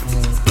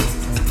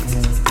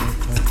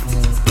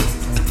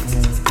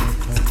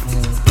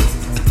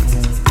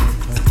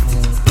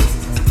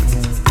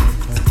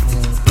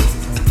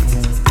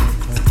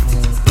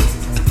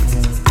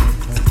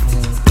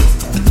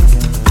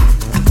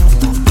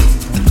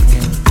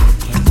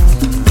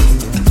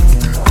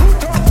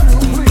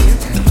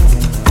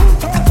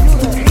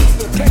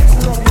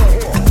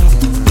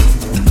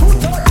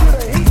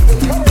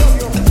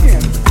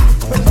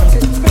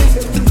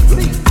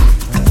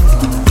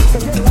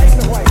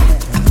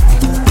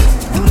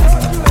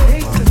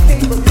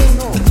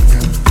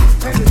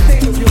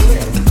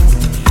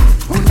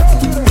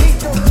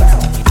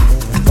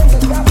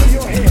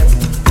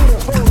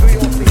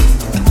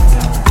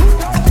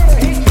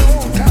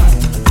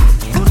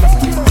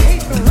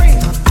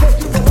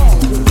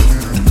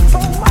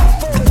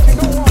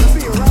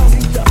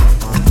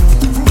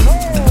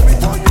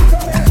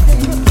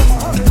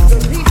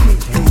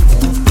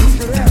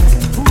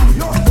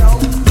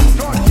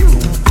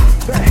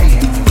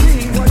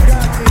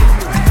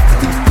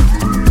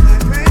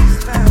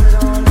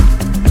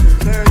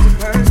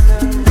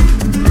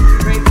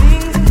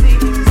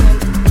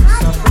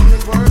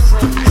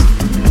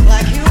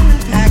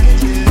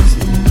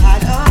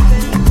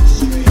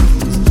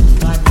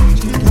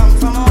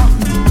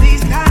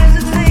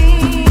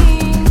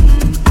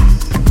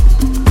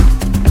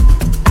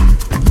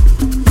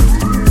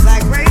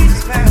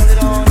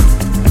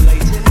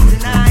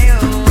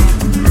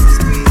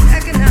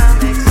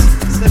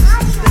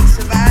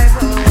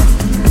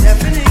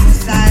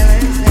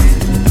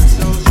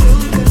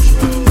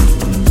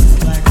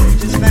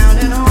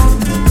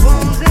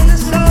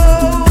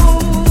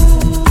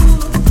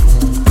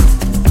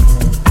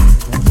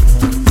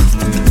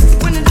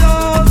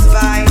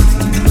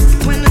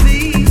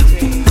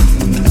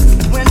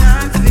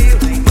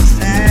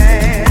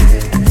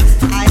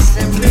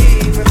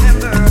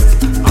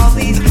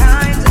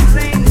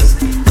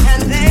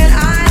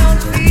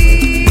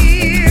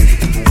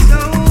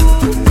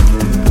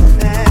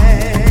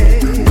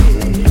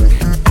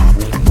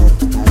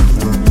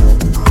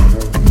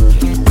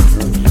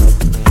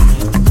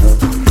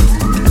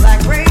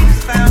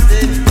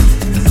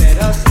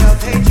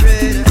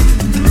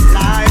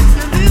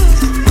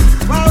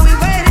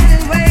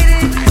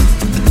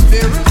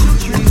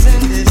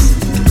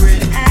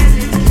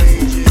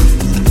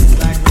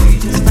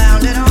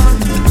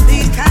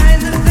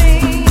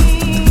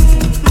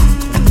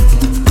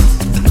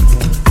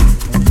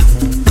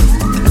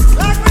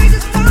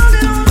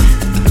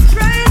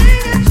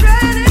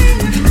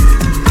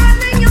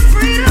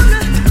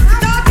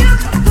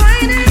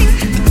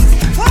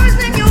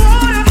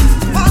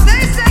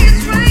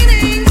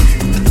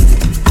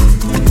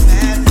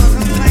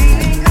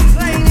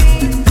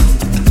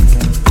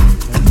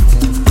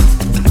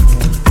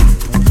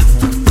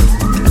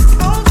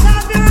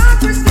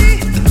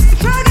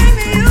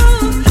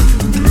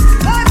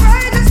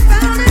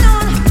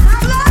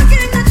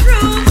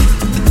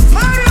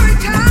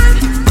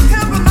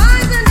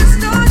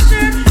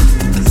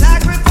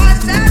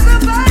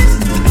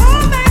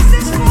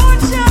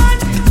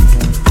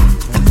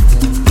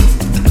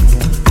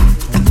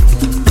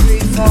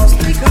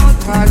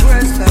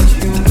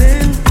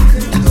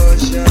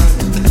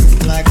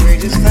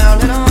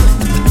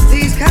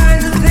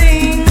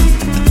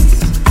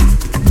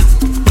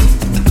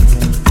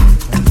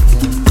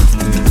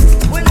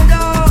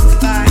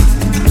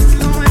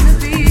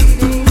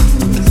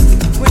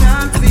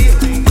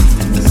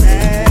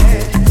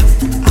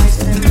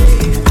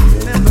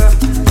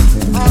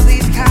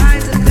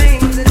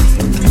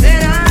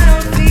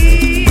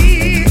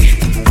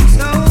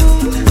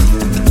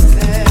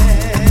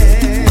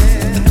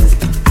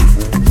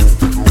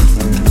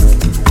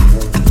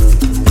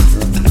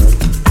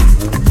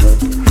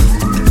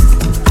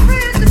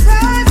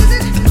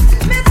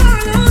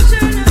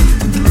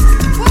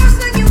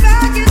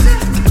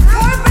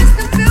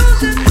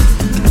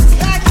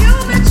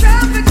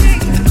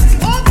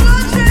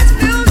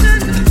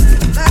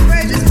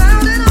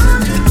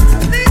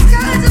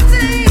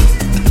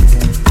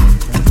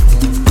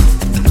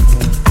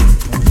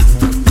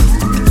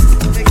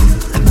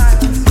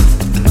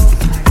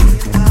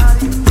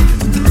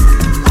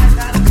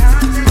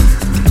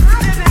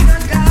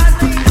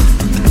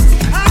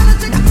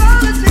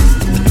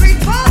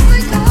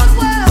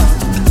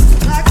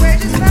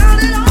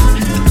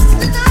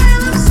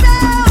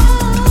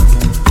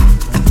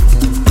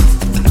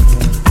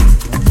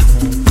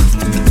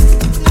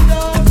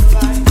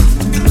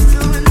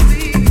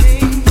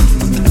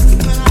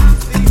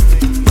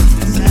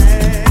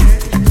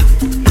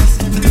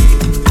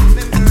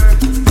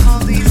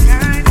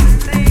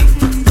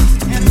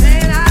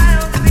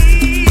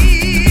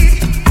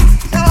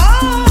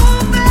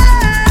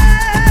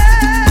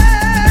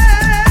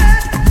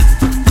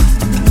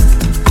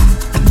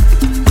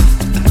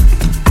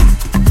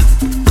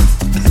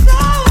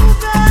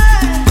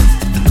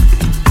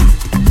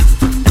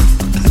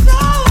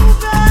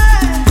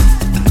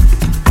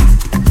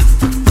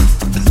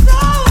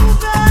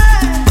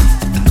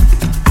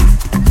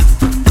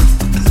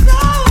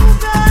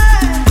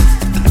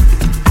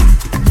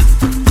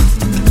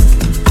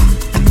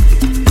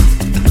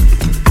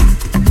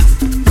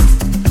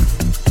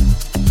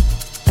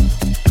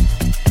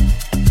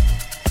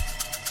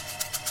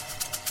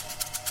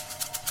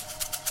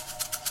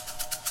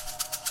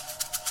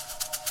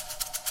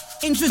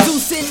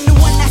 Introducing the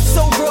one that's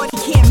so raw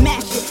they can't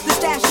match it. The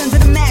stash under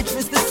the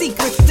mattress, the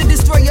secret, the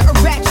destroyer of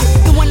ratchet.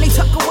 The one they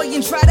tuck away and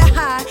try to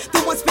hide.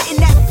 The one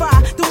spitting that fire.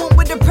 The one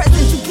with the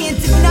presence you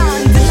can't deny.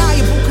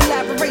 Undeniable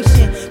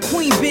collaboration.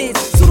 Queen biz,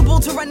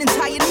 suitable to run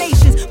entire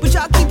nations. But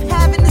y'all keep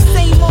having the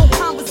same old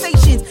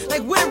conversations.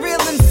 Like we're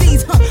real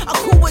MCs, huh? A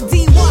cool with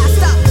DY,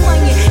 stop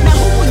playing. Now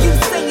who are you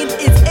saying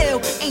is ill?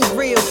 Ain't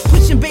real.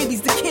 Pushing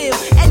babies to kill.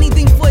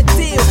 Anything for a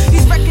deal.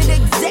 These record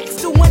execs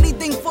do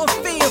anything for a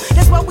feel.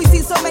 That's why we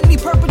see so many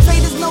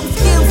perpetrators, no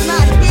skills,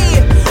 not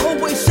here.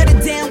 Always shut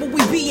it down where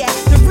we be at.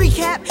 The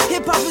recap,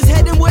 hip hop is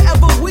heading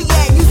wherever we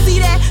at. You see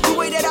that? The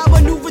way that I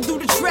maneuver through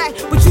the track,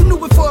 but you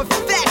knew it for a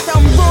fact.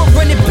 I'm raw,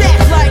 running back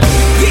like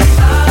yeah.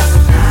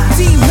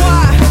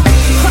 DY.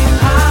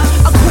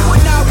 I'm cool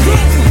with now,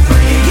 yeah.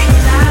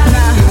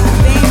 Nah,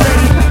 they ain't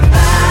ready.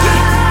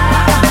 Yeah.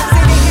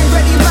 Say they ain't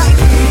ready like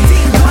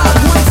DY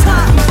one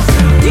time.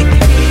 Yeah.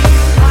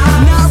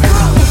 Now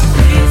roll.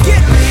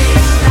 Yeah.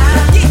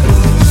 Yeah.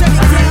 Shut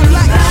it down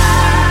like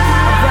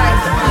right.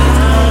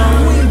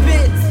 Queen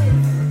Biz.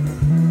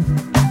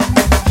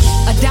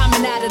 A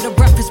diamond out of the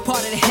roughest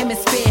part of the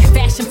hemisphere.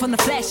 Fashion from the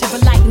flash of a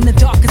light in the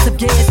darkest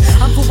of years.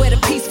 I'm for where the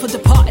peaceful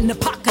departing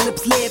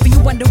apocalypse live. And you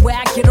wonder where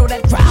I get all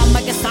that crime,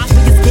 I guess I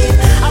think it's dead.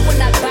 I will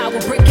not bow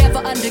or break ever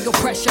under your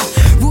pressure.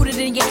 Rooted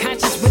in your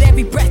conscience with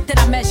every breath that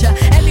I measure.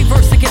 Every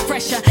verse I get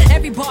fresher.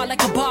 Every bar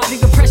like a bar,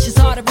 your precious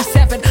artery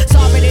severed.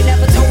 Sorry they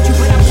never told you,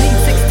 but I bleed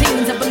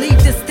 16s. I believe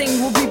this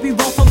thing will be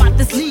wrong from out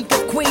this league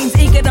of queens.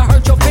 Eager to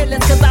hurt your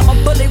feelings, cause I'm a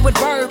bully with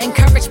verb.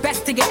 Encourage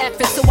best to your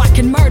efforts so I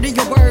can murder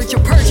your words.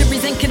 Your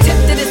perjuries and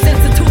contempt to this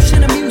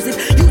institution of music.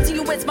 Using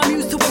you as my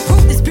muse to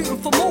improve this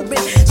beautiful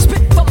movement.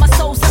 Spit from my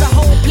soul so the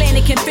whole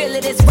planet can feel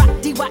it. It's rock,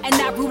 DY, and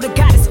I rule the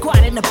goddess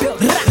squad in the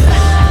building.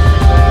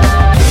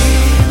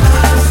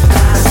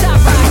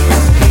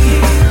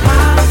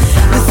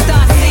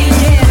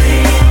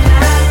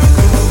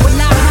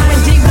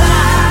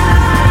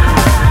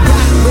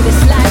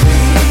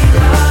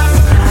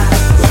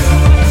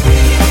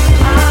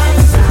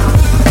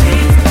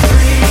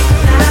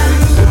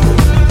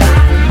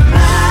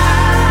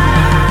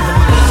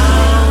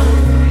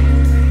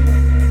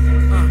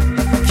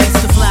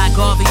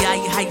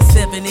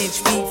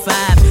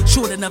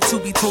 Short enough to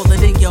be taller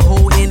than your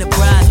whole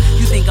enterprise.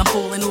 You think I'm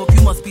falling off,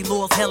 you must be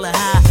lost hella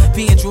high.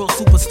 Being draw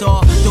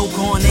superstar, don't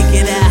go on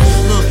naked eye.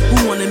 Look,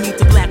 who wanna meet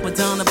the black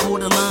Madonna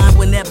borderline?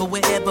 Whenever,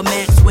 wherever,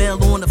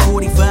 Maxwell on the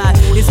 45.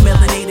 It's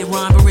melanated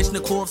rhyme,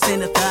 Barishnikov,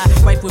 center thigh.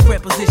 Right with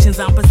prepositions,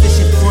 I'm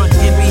positioned front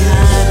and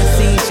behind the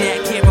scene.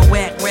 Jack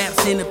Kerouac, rap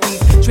centerpiece.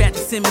 Tragic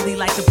simile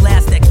like the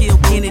blast that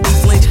killed Kennedy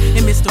Flinch.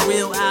 And Mr.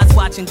 Real Eyes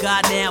watching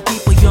God now.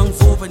 People young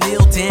for and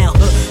kneel down.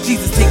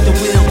 Jesus take the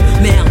wheel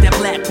now. That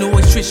black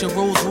noise, Trisha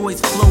Rolls Royce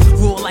flow.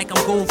 Roar like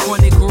I'm gold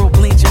fronted, girl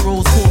blinch and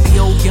rolls. Call me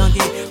old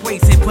youngin'.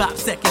 Race hip hop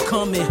second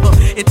coming.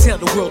 And tell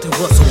the world it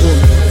was a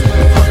woman.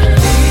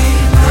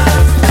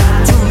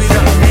 Tune it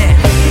up now.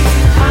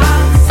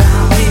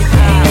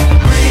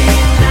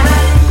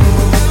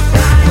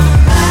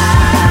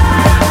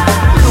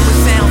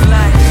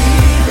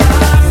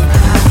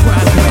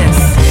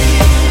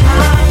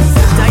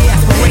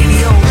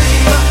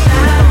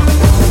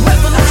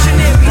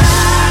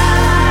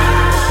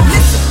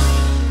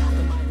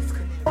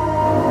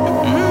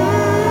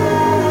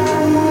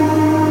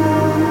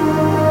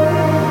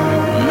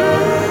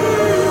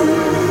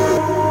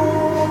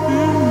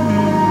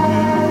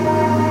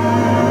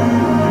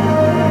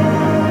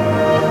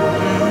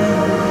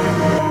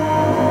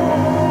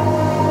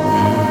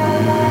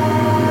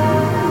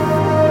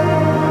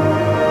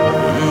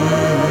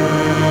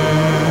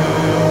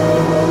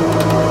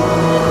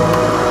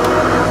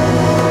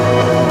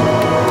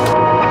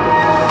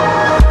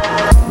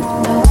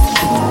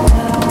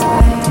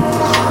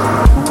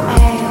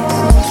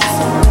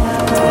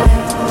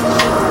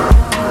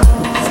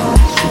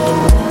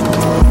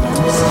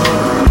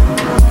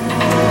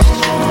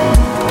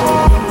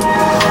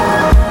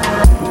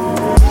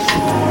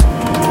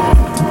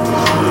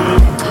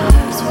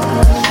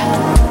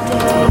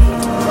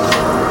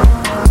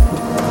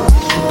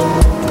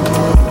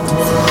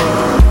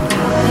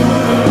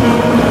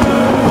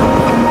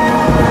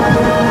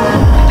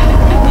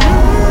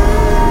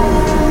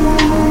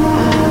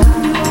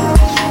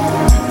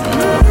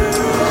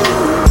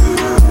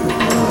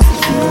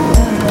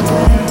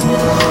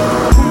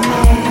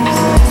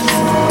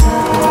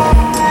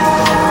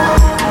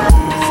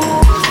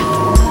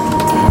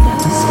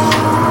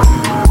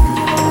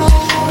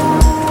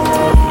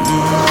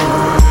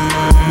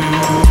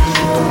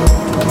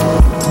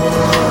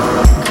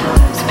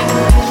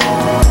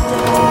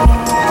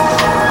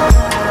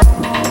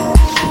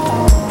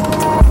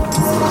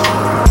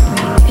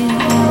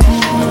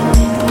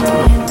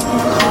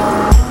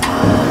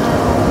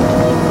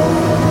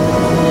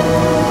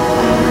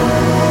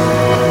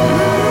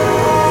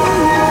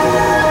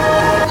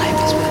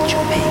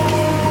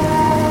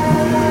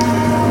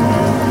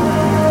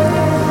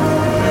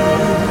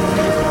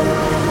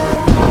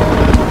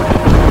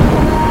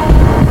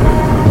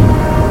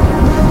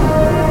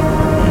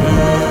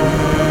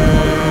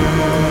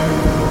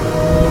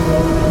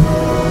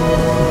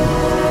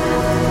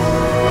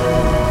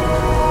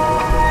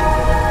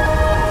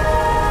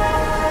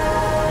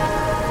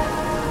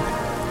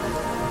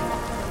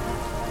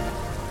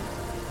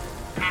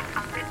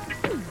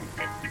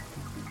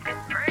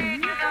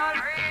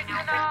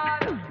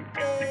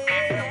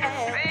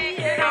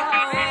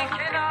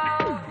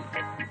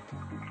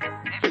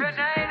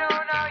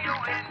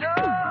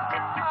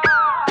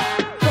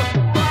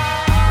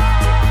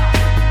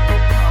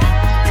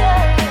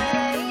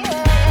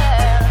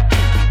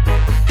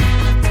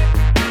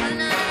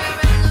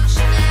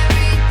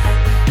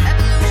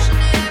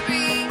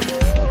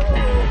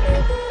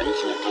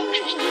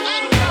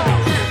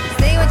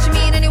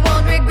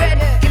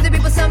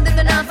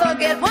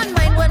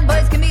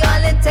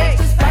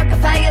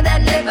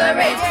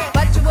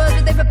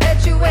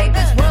 perpetuate.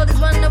 This world is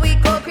one that we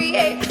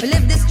co-create. We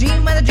live this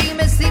dream while the dream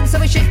is sleep, so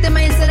we shift the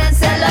mindset and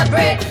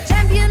celebrate.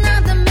 Champion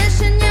of the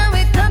mission, yeah,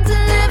 we come to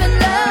live in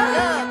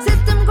love.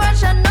 System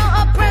crush and no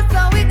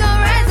oppressor, we gon'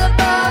 rise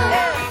above.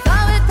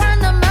 Now we turn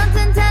the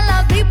mountain, tell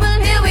our people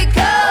here we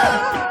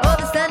come. All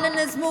the stand in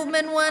this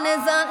movement, one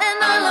is on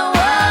and all the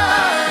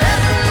one.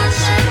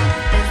 Revolution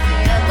is the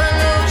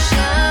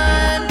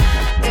evolution.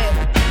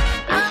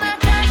 All our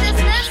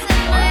consciousness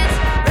and ways.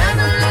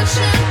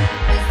 Revolution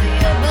is the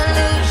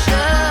evolution.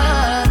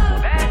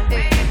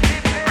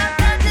 Our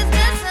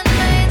consciousness and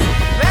ways.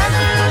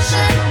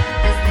 Revolution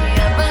is the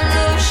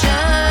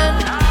evolution.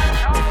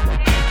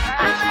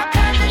 All our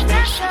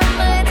consciousness and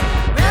ways.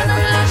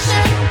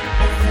 Revolution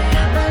is the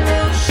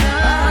evolution.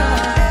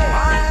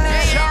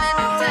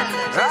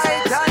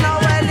 Right now,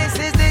 well, this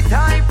is the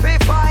time we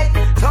fight.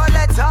 So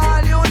let's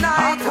all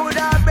unite. Could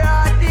have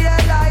brought the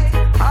light,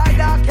 our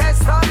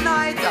darkest of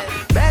night.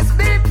 Best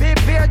be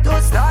prepared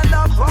to stand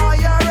up for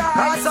your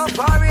rights. Cause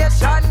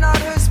operation not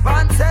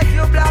response, take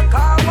you black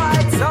or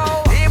white. So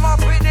team up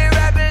with the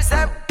rebels,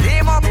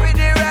 team up with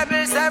the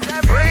rebels,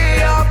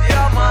 free up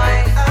your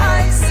mind.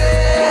 I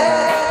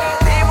say,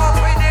 team up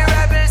with the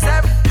rebels,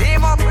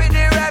 team up with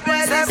the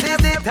rebels. This is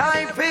the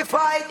time we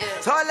fight.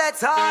 So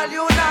let's all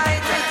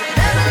unite.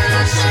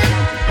 Revolution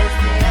is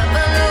the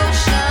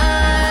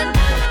evolution.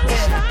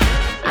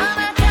 All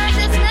our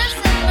consciousness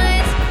and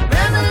ways.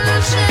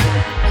 Revolution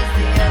is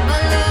the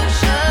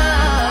evolution.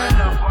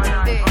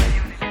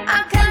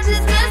 Our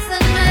consciousness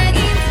and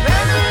ways.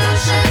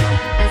 Revolution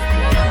is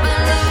the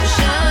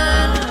evolution.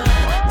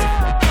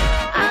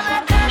 All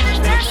our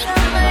consciousness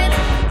and ways.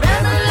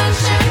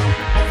 Revolution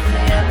is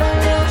the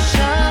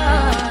evolution.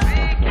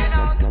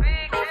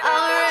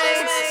 All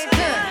right.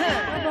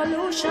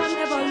 Evolution,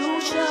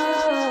 evolution.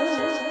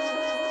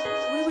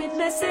 We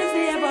witnessing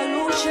the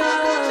evolution.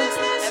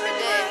 Every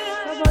day,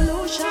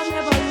 Evolution,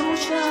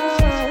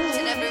 evolution.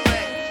 in every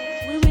way.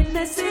 We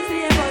witnessing the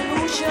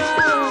evolution.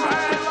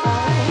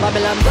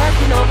 Babylon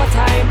working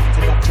overtime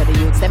to capture the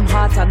youths, them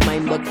heart and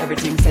mind, but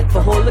everything set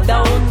for hold it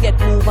down. Get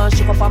move and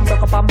shook up and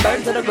broke up and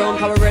burn to the ground.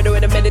 How we ready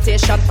with the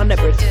meditation on the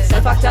bridge.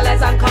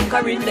 Self-actualize and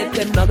conquering them.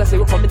 Them not gonna say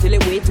we coming till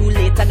it way too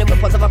late, and then we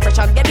pause of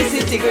oppression get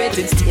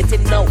disintegrated.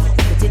 Stated now,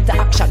 put into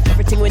action.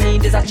 Everything we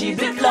need is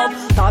achieved with love.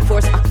 Thought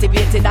force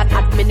activated and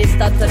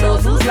administered to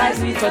those whose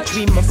lives we touch.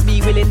 We must be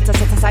willing to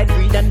set aside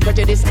greed and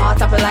prejudice,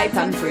 heart of a light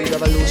and free.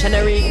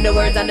 Revolutionary in the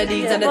words and the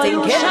deeds and the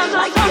thinking.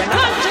 Like we are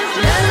not.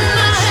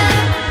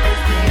 Revolution.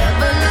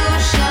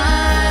 Revolution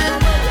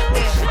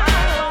is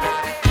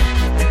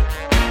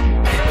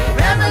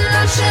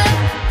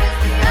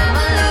the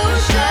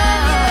evolution.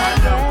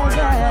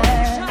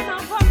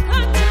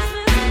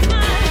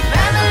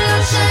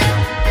 Revolution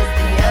is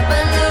the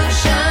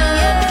evolution.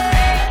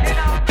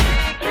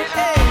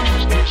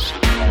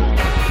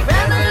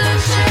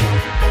 Revolution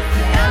is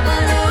the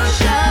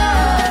evolution.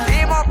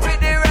 Team up with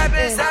the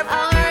rebels.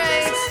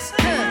 Alright.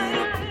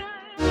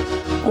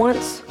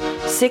 Once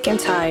sick and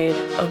tired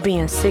of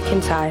being sick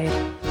and tired.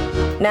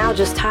 Now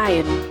just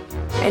tired.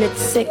 And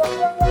it's sick.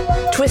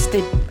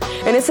 Twisted.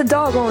 And it's a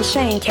doggone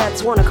shame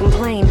cats wanna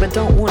complain but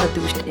don't wanna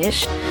do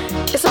shit.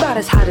 It's about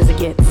as hot as it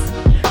gets.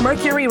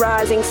 Mercury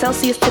rising,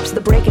 Celsius tips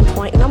the breaking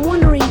point, and I'm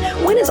wondering,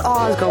 when is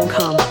Oz gonna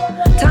come?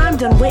 Time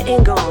done went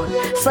and gone.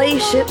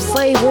 Slave ships,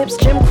 slave whips,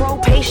 Jim Crow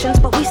patience,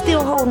 but we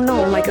still holding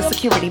on like a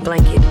security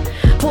blanket.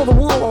 Pull the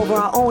wool over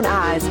our own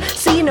eyes.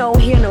 See no,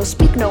 hear no,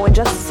 speak no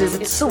injustices,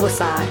 it's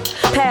suicide.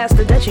 Pass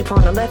the Dutchie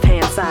on the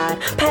left-hand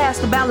side. Pass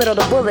the ballot or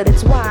the bullet,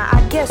 it's why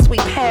I guess we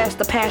passed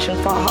the passion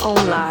for our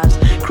own lives.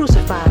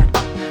 Crucified.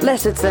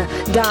 Less it's a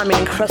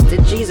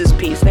diamond-encrusted Jesus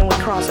piece than we're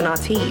crossing our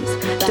T's,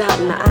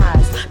 dotting the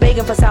I's,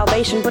 begging for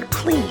salvation, but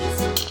please,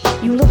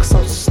 you look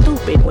so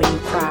stupid when you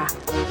cry.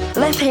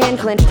 Left hand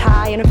clenched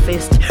high in a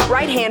fist,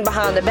 right hand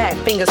behind the back,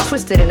 fingers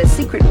twisted in a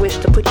secret wish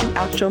to put you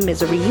out your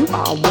misery. You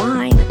are a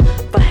whine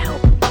for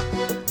help.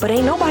 But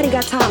ain't nobody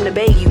got time to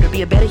beg you to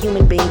be a better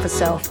human being for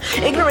self.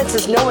 Ignorance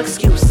is no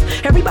excuse.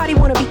 Everybody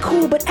wanna be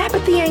cool, but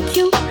apathy ain't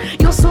cute.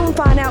 You'll soon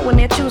find out when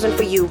they're choosing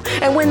for you.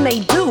 And when they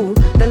do,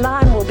 the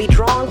line will be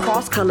drawn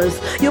cross colors.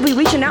 You'll be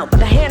reaching out for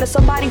the hand of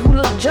somebody who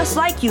looks just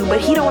like you,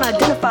 but he don't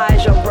identify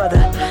as your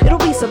brother. It'll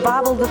be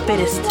survival of the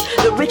fittest.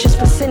 The richest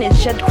percentage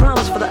shed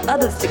crumbs for the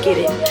others to get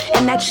it.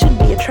 And that should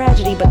be a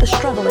tragedy, but the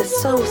struggle is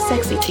so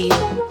sexy to you.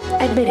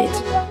 Admit it.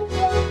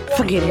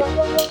 Forget it.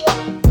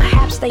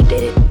 Perhaps they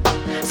did it.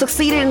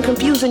 Succeeded in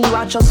confusing you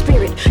out your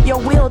spirit, your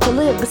will to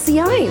live, but see,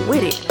 I ain't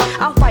with it.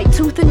 I'll fight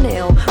tooth and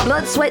nail,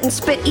 blood, sweat, and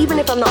spit, even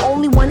if I'm the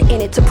only one in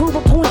it, to prove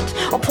a point,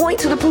 or point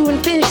to the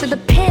proven finish that the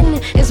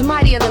pen is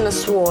mightier than the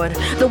sword.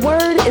 The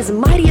word is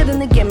mightier than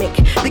the gimmick.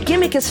 The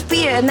gimmick is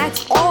fear, and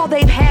that's all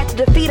they've had to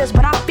defeat us,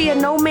 but I fear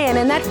no man,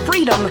 and that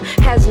freedom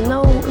has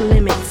no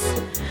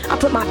limits. I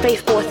put my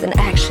faith forth in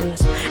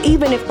actions,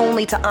 even if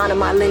only to honor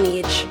my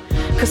lineage.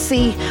 Cause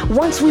see,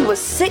 once we were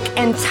sick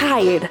and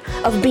tired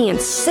of being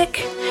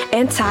sick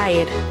and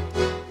tired.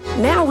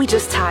 Now we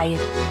just tired.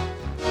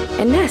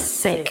 And that's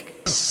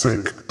sick.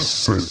 Sick.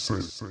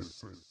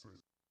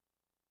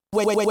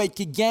 Wake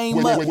your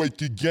game up.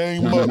 Wake your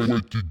game up.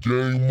 Wake your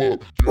game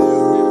up.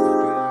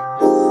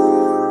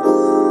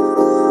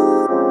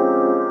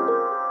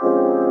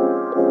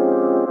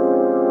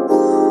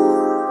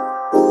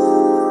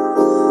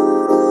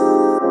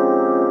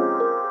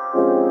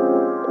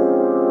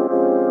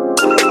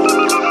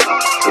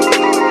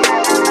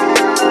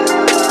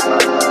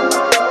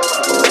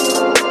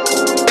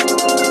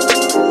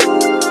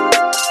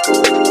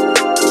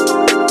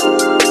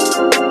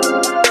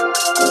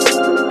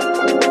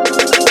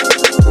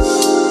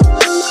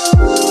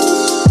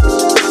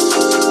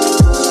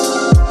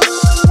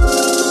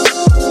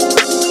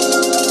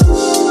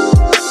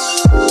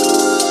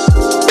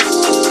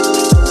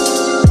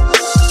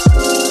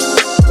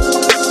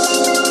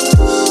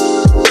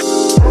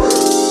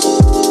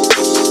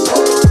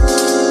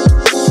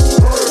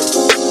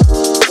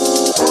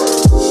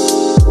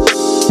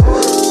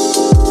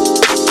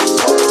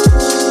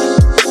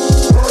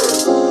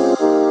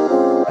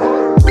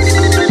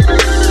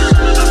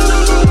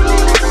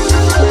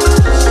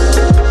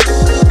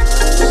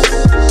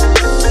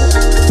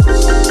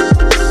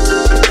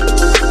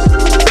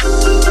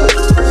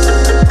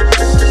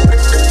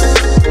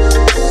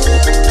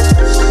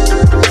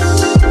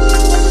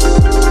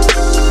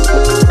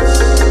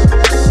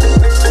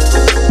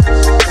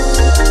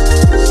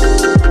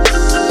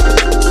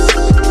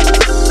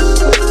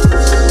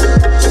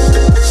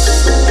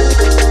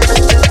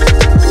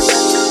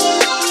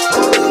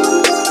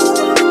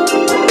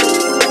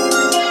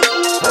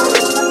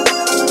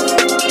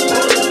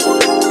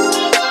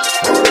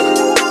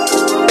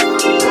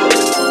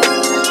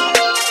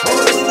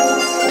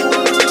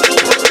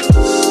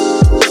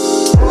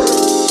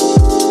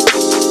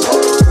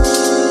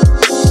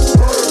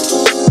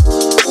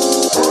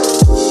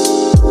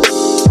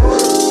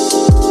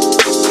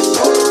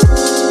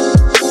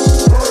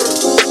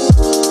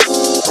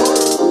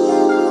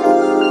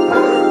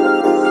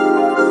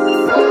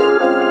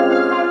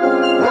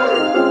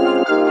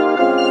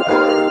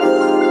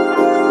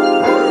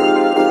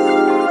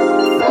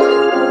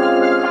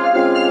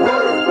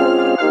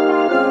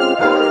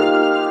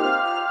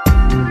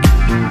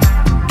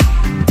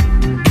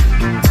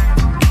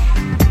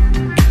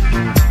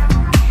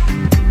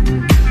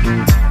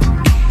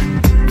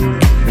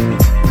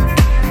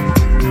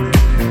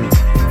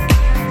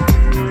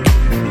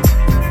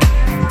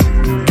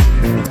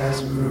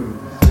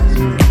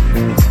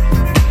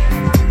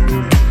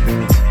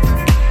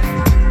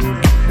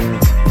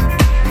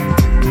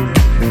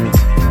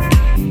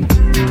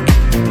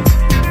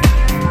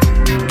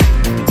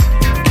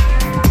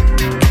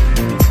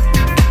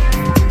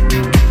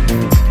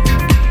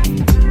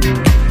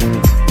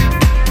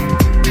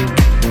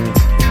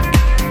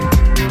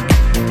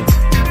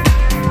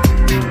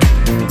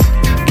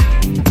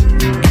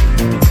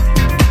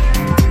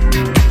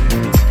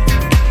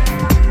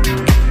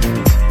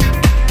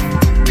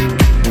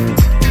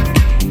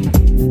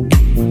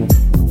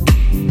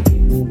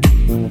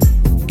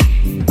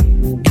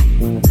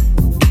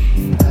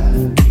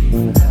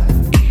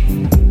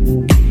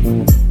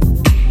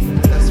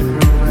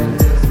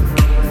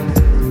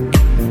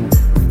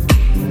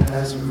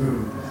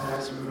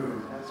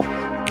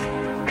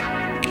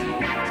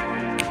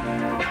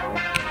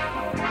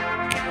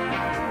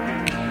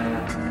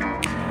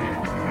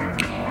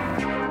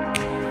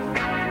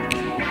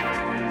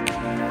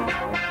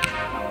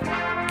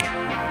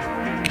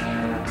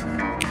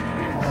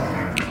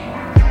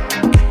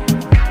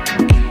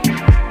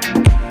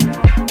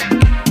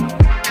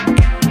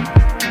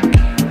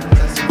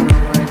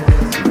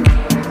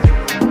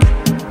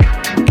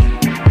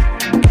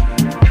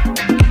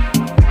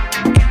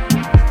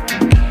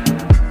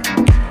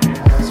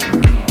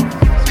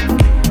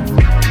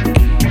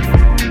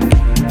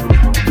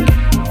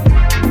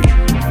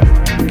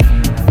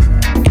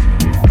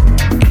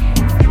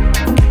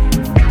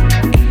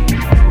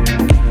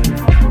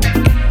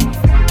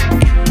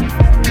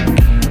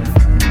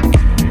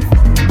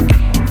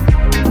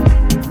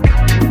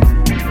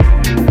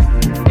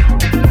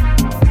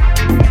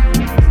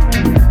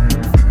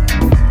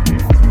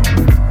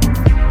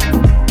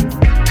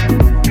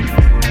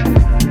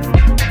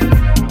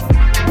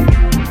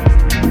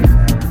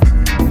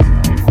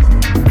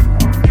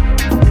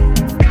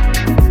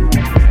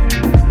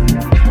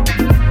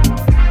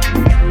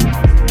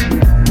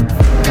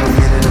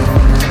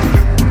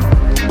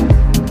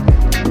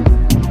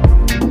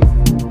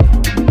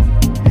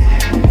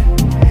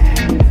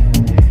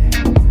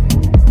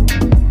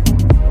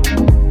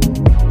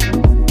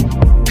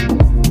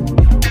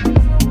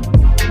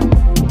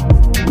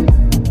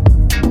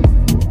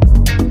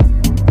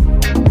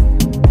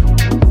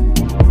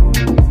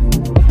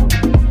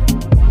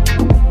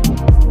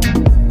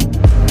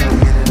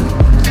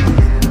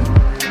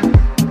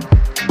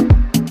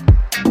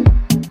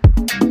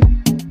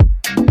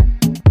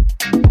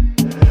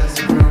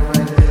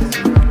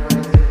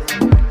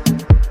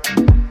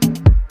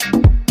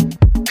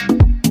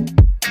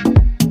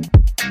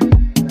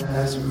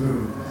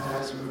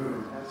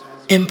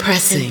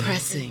 Impressing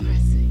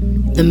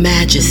the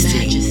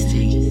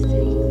majesty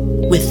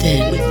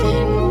within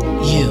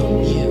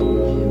you.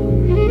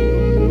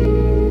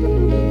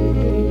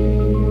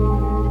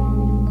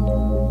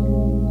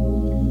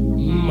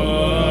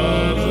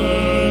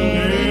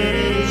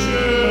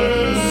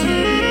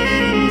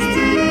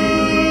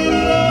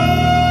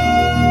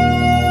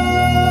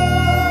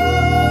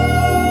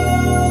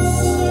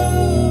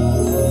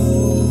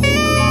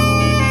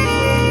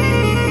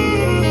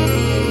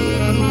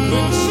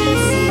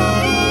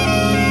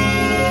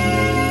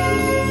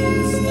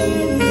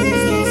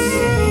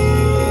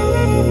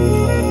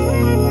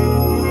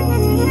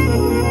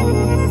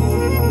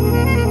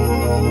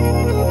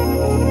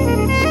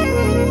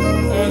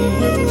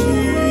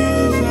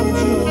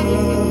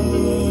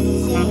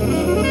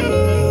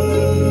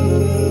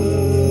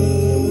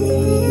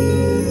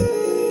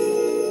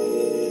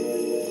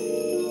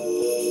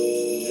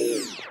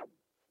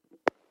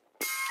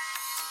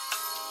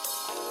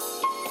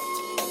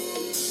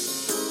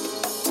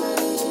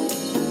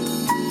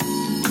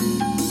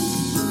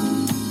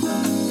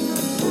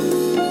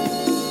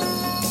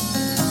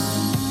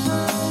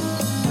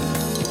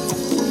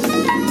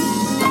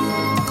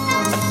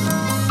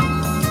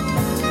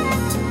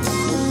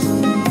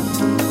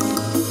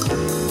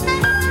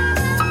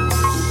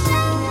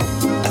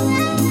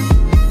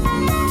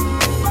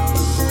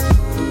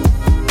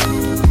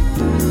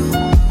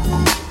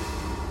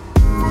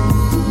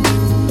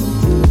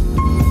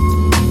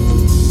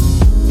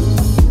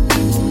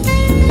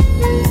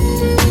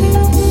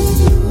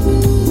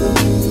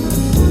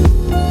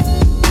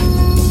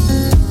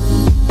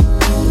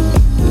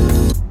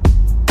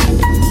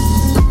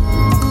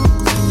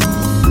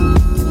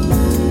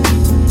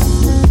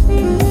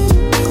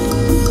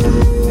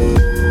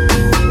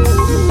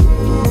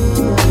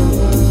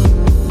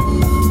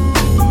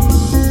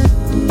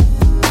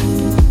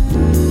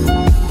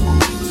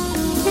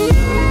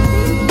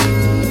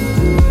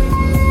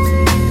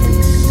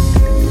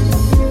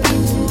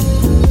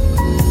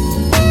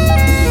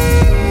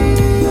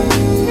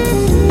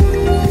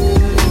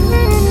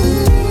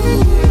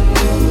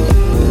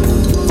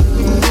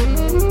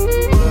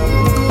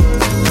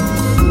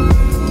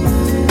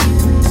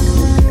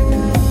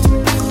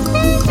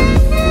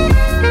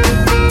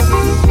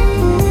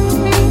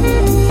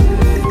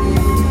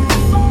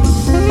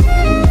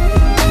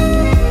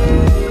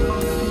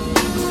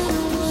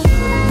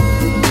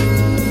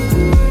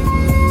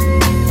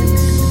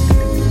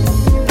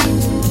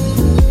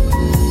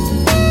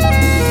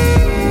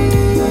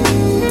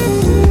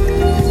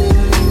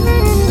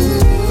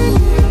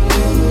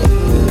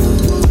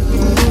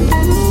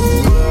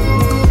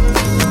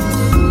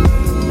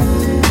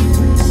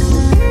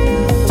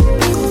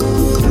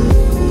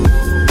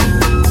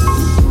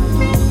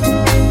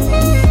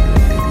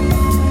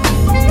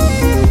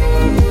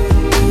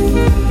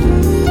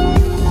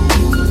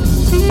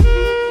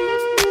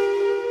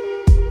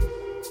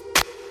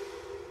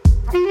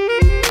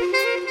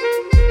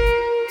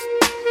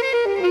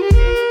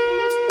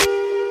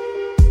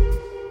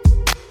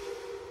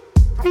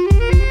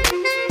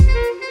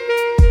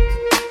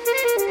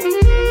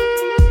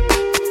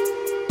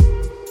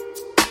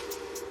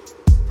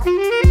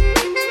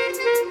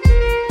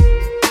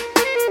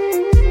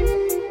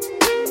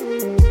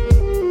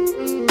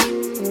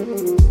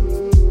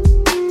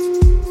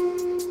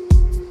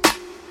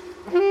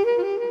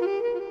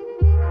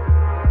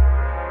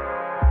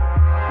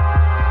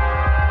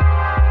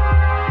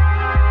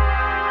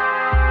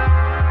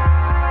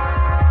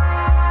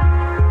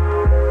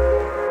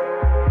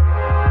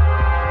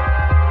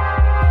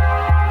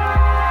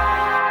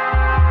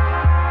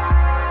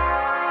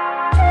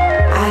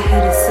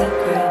 hid a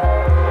secret,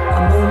 a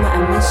moment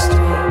of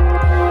mystery,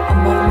 a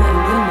moment of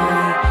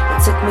memory. It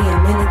took me a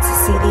minute to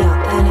see the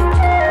authentic.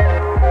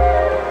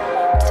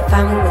 The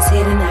family was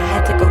hidden, I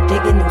had to go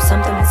digging. Knew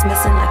something was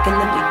missing, like in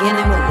the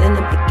beginning. Well, in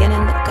the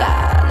beginning, look,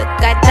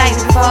 I died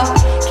before.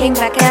 Came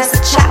back as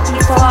a child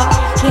before.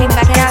 Came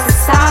back as a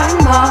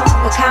sophomore.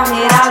 But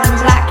counted out in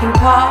black and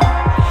Paul.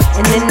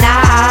 And then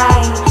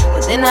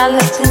I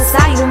looked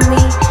inside of me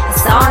and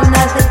saw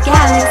another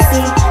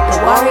galaxy. The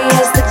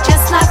warriors look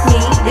just like me.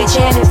 They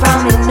chanted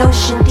from an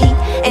ocean deep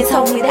and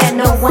told me that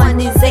no one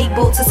is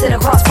able to sit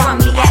across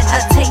from me at a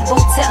table,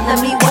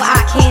 telling me what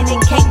I can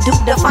and can't do.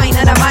 Define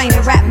the mind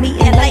and wrap me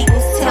in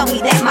labels. Tell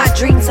me that my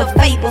dreams are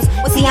fables.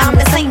 Well, see, I'm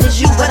the same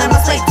as you, but I'm a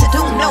slave to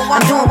do. No,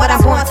 I'm doing what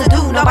I'm born to do.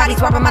 Nobody's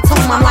robbing my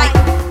tomb. I'm like.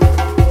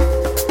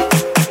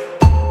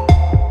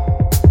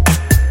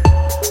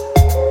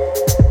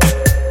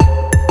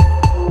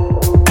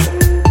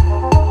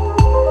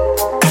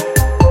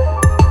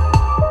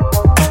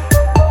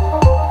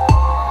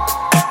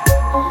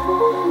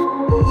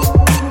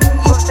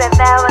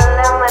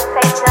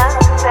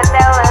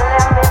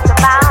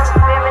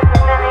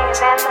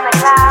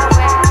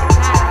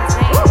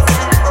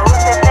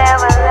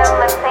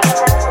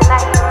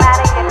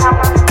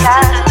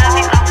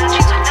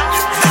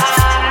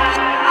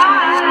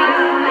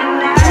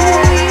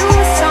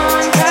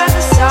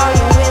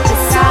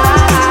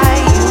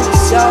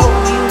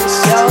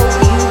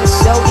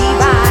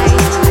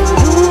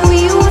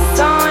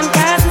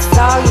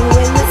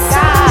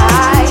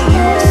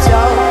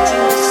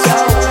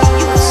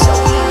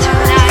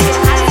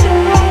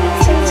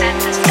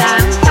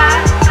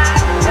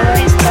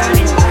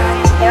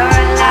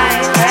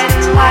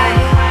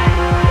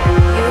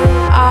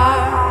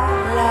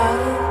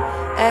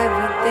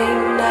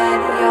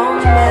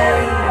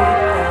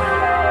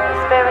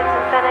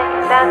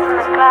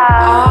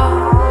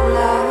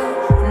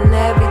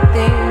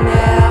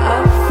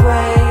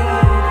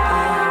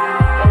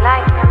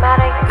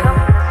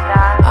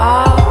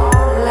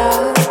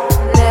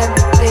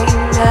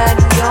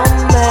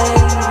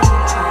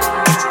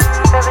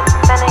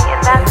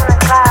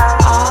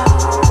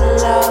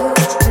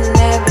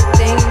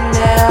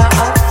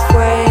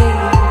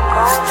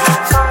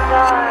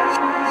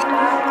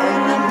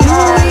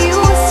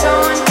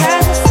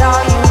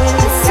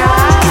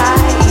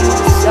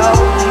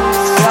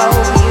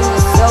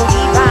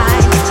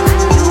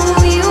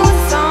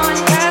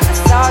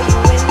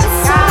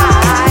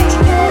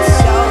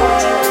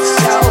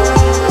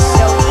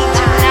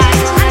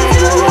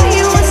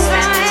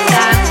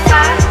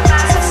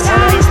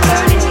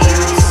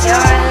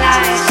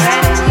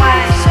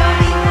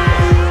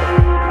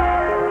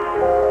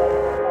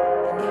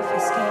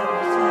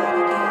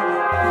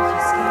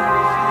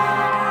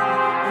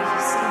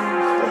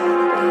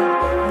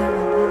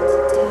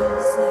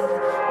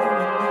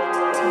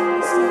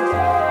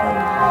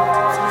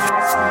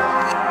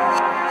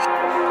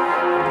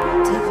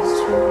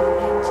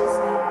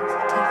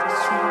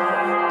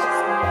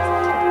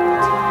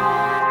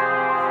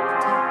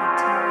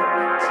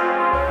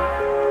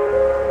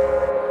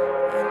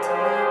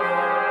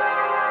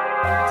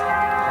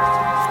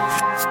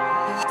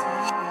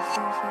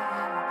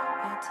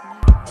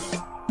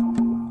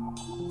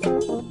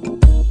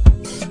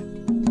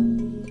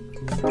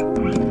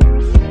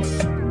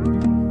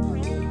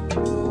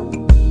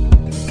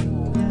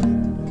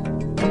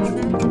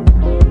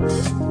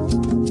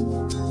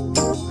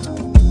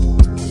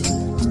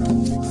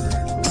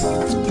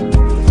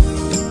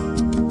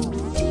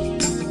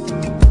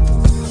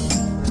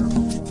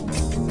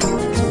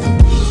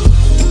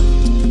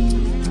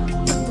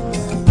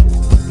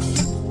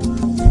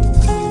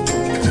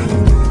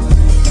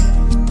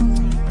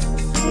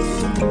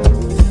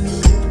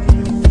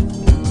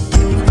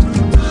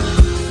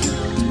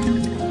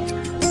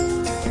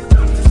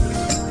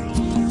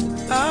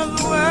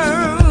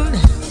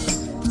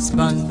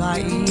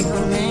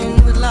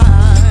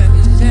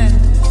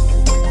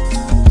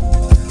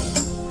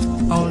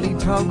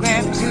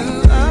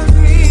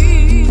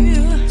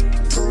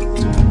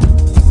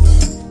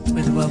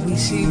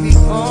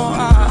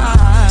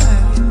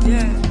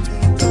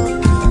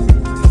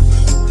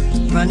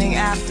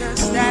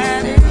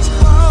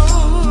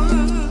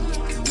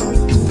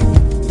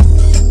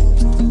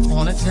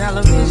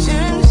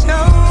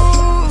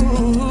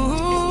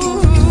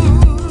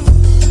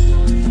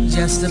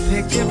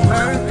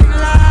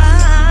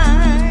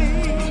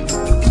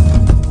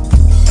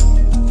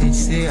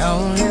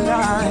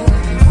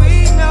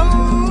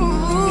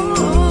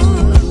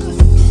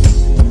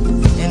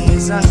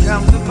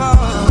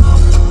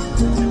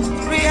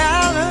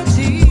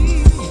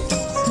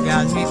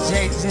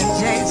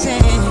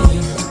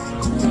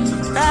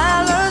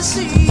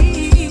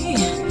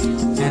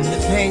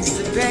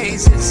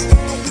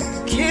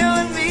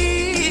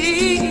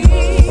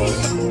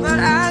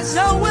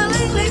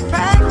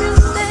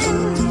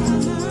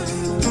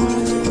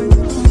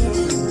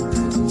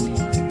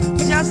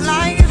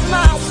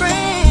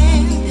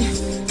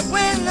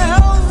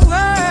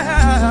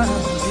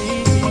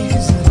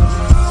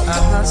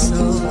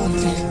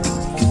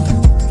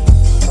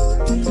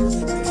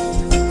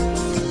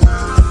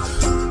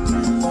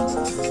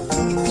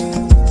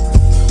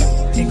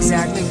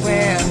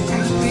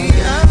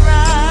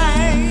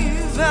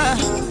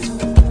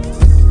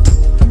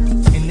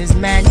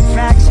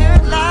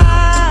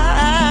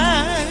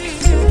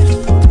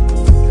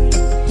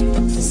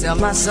 Tell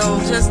my soul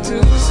just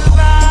to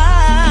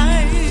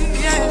survive,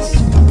 yes.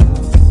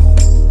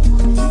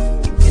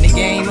 In a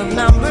game of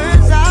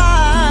numbers,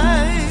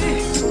 I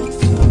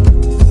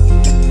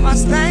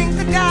must thank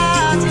the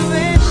gods of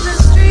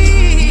industry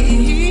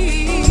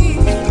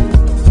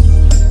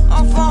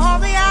for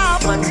the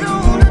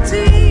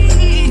opportunity.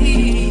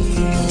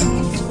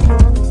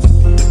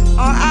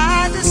 Or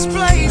I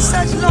display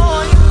such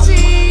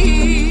loyalty,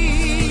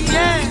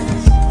 yes.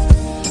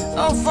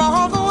 Oh,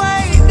 for the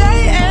way they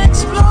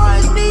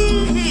exploit me.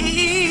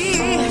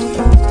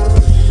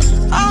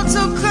 Oh,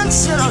 to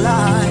consider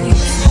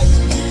life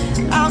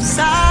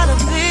outside of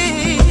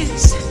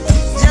this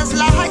just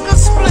like a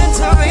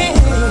splintering.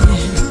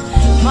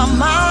 My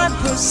mind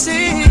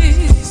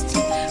persists,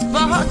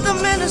 but the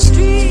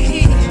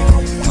ministry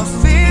of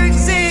fear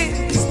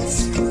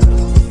exists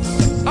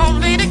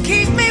only to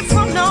keep me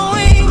from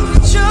knowing the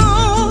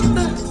truth.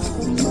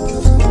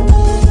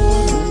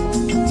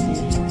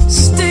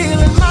 Still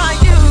in my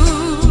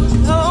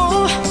youth,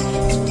 oh,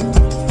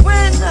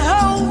 when the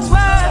whole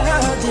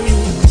world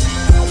is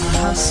a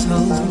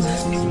hustle.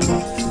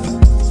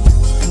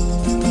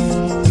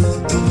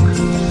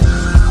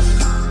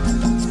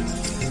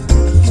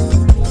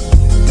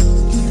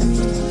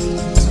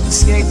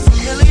 Escape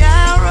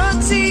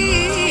familiarity,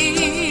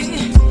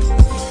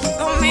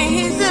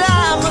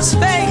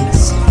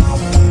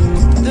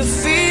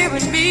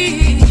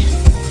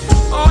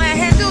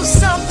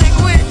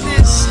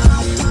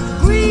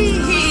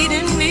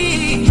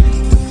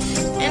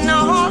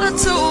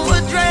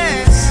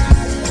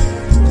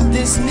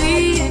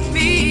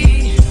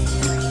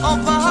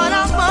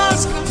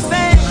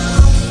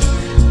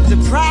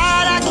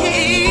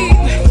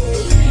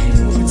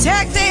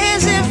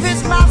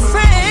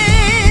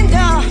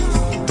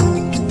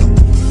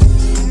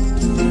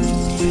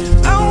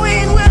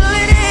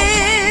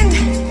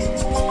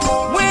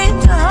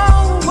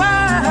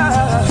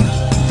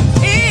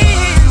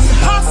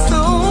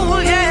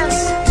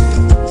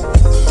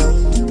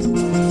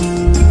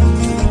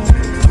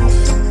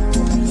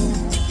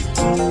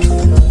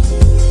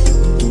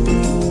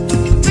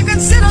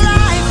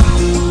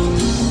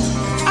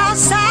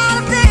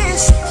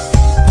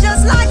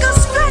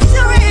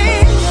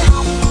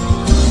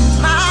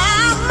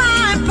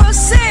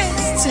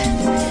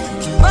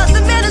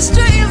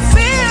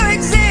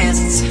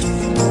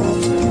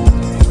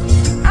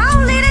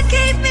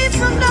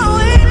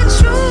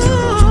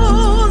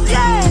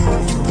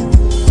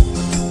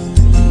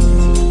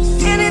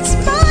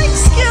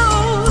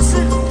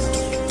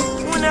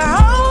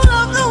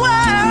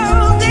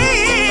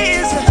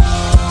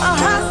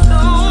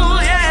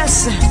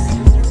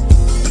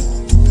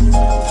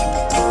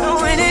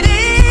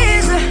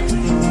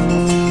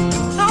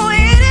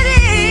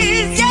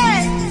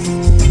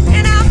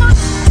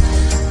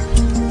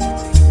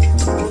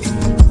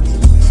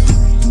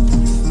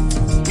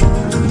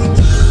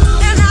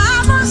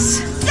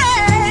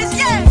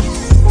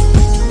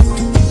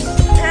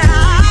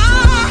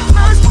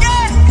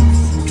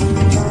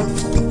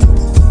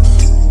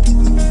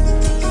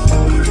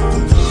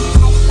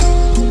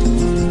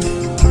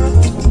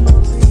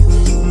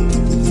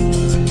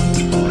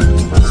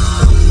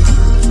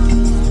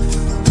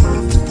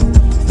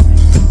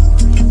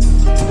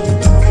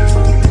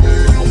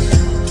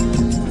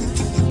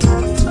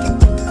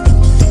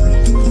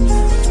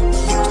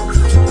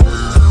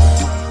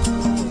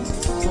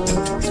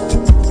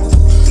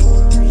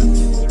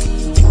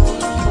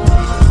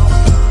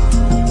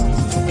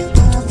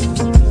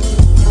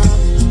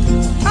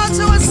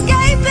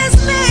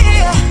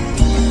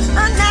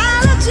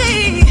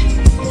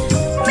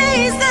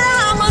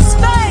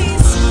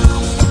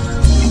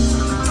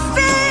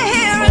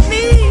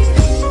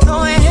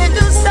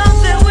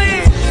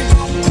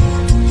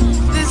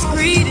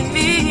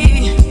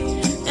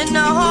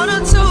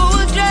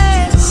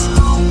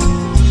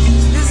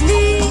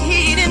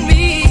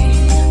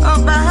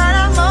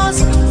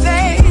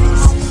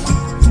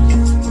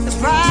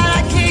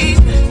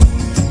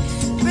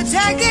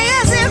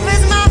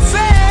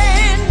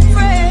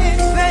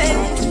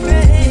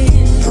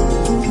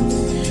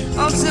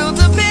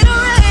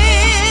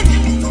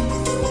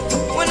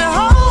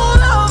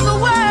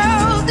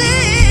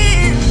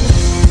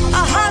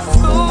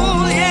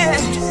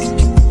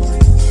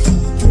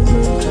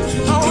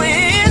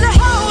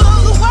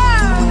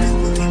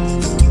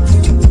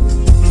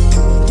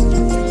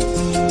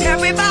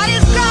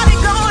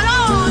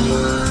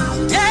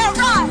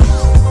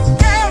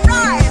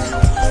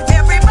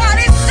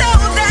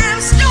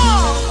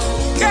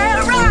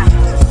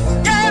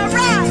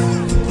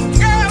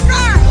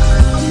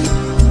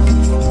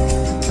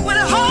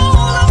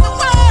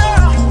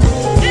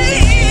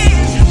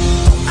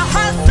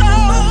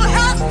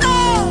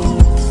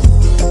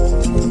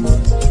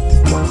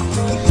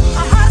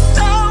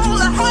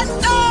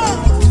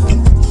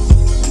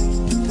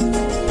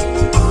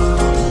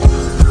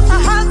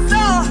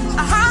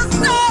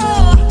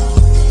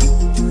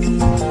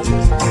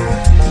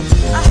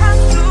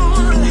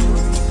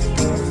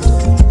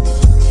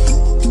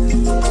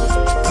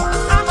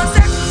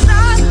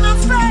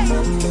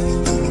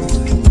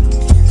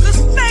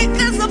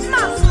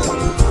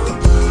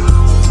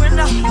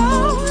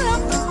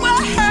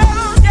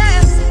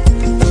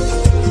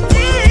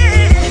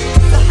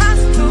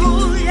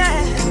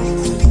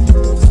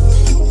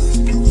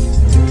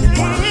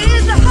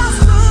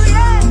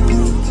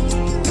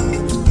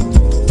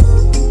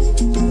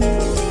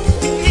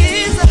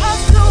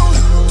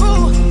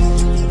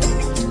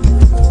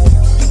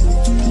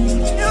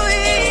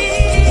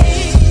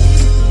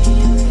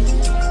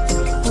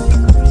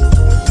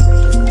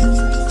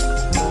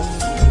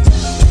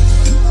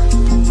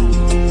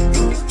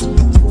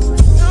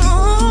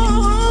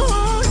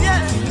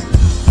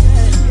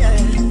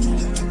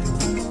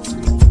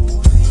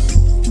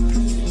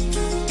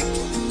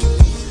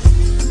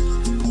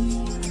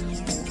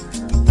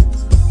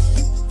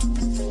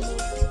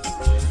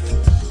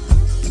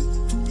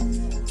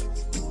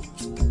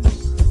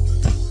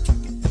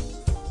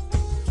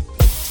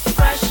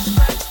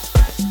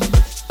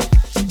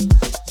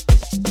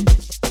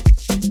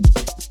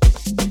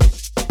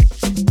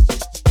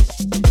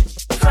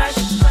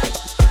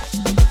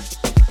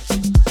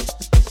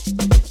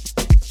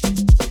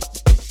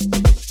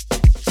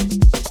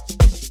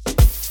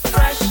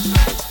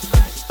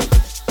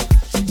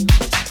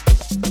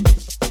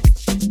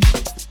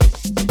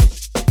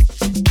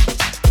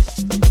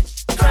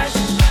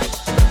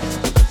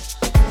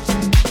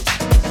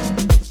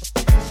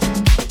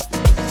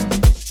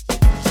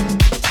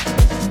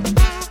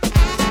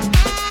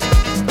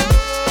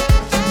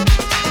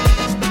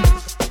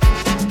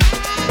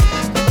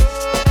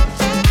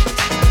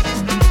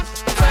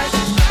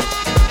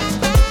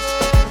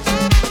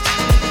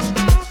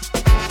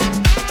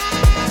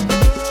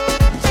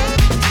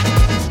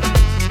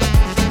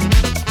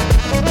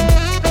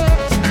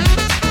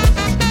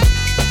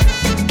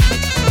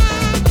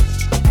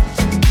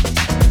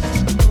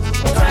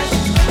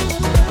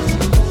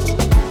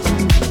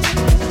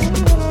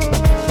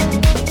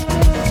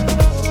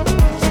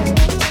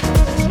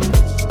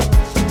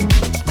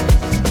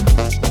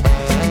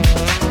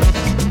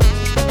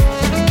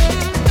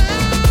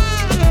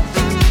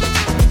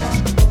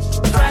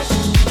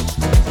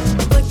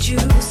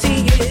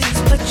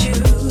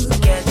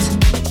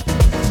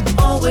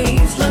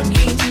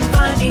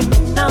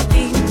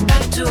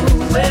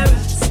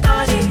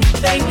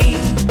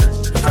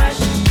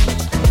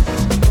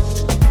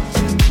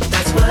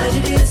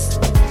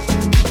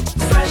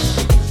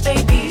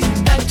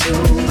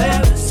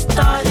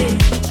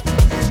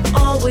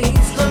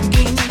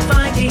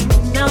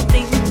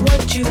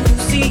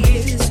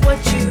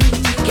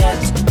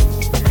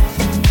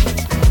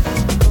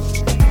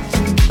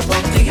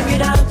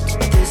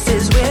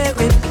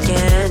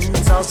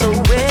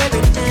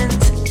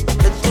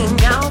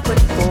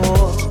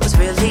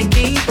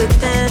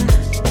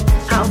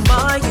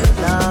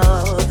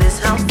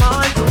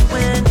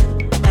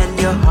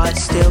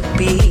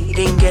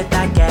 beating, get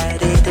back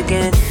at it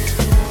again.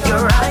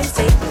 Your eyes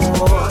say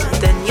more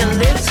than your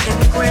lips can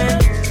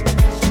grant.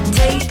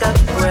 Take a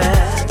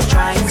breath,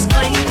 try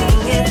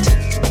explaining it.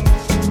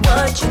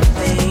 What you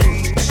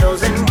think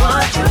shows in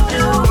what you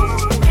do.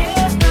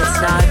 It's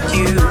not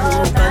you,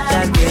 but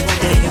that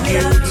really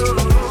cute.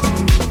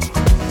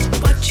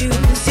 What you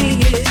see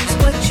is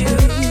what you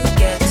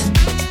get.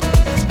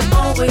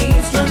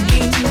 Always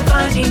looking,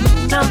 finding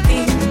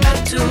nothing back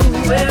to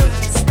where it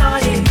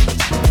started.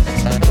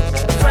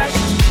 Fresh,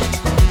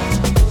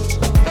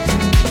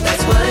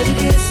 that's what it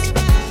is.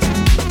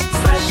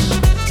 Fresh,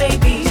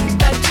 baby,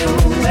 back to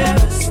where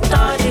it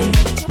started.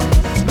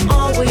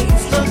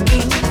 Always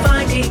looking,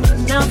 finding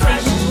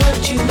nothing. What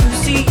you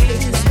see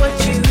is what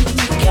you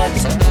get.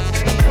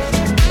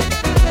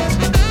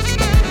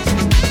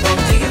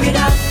 Won't figure it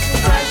out.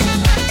 Fresh.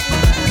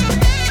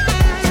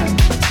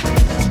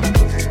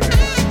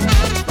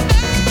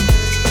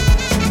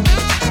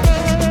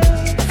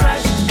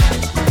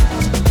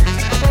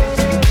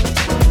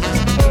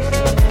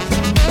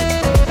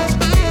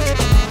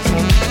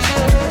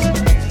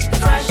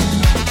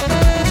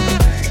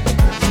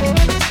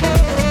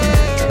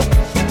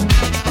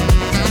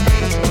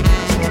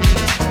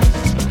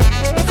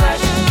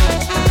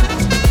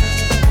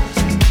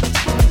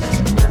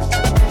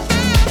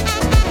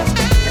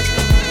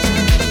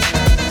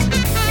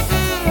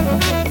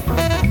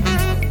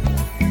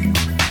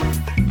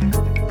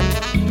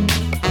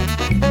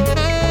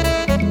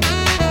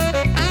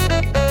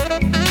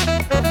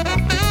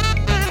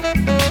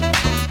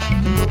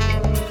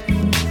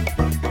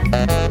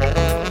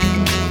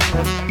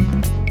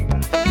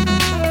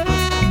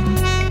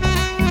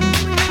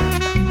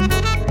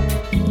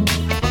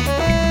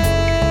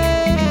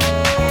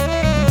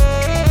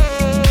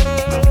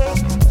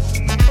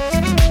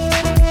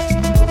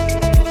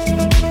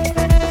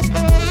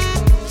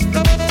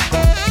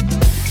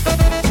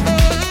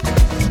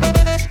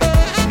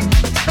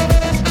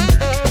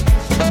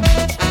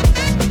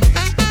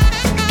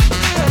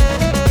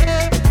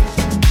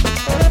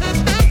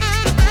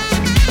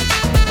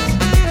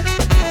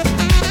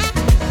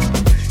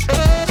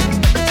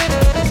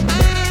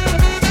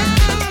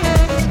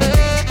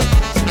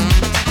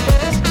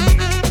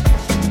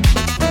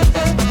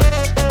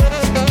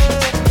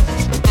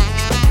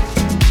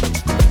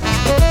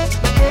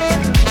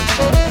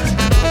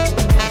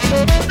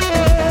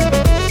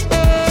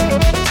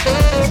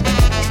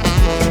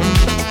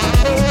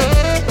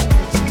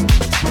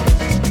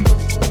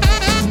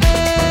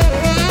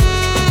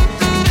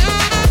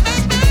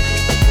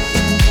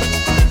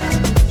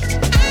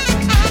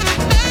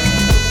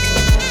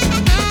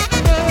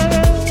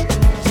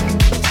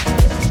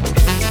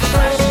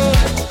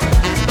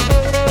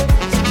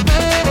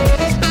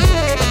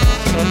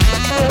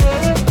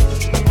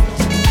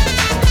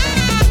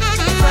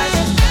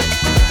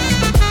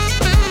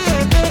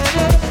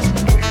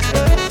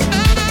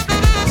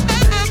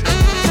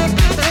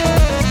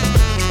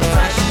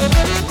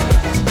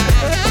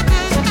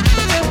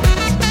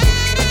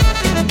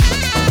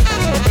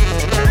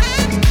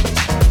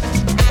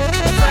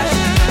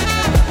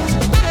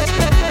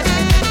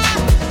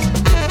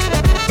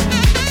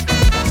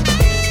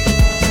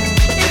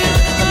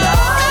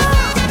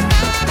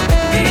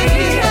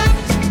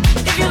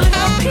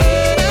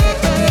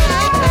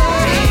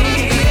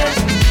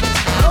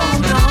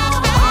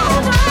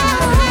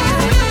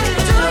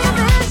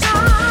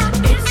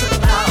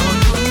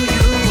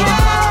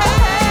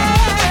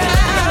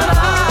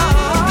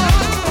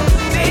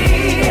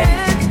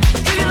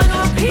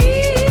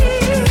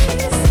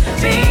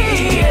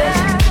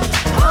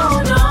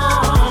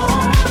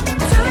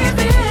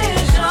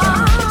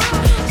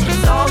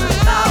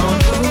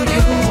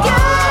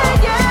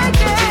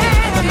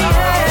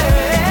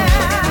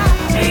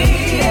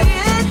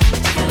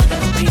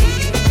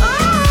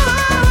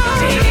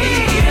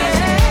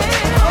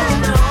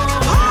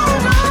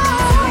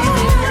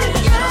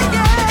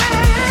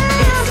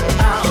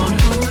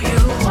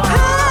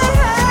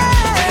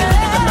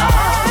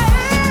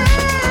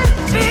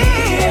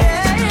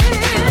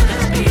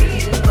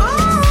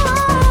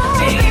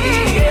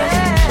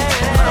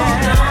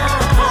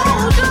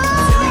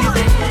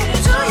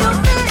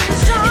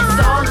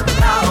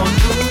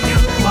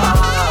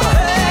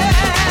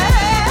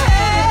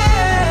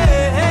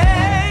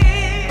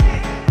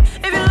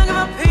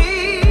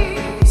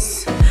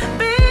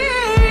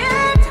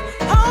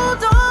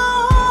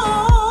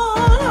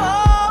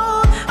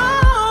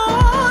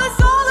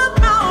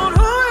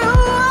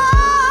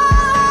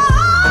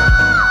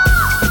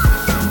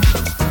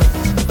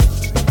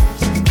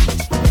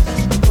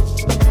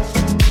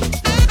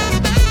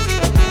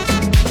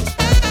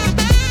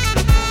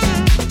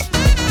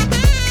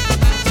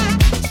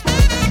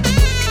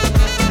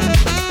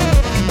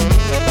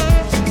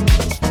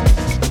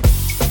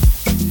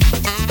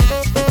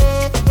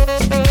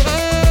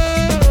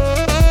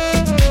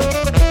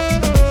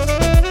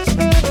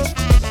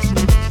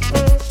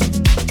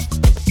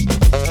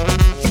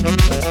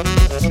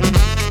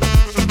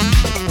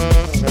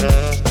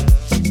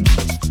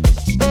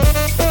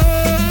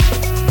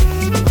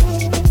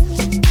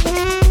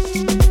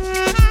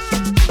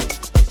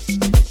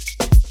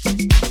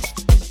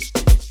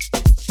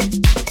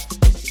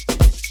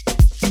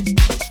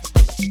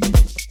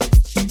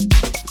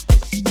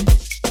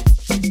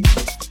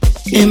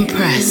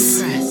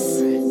 Impress.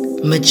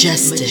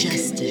 Majestic.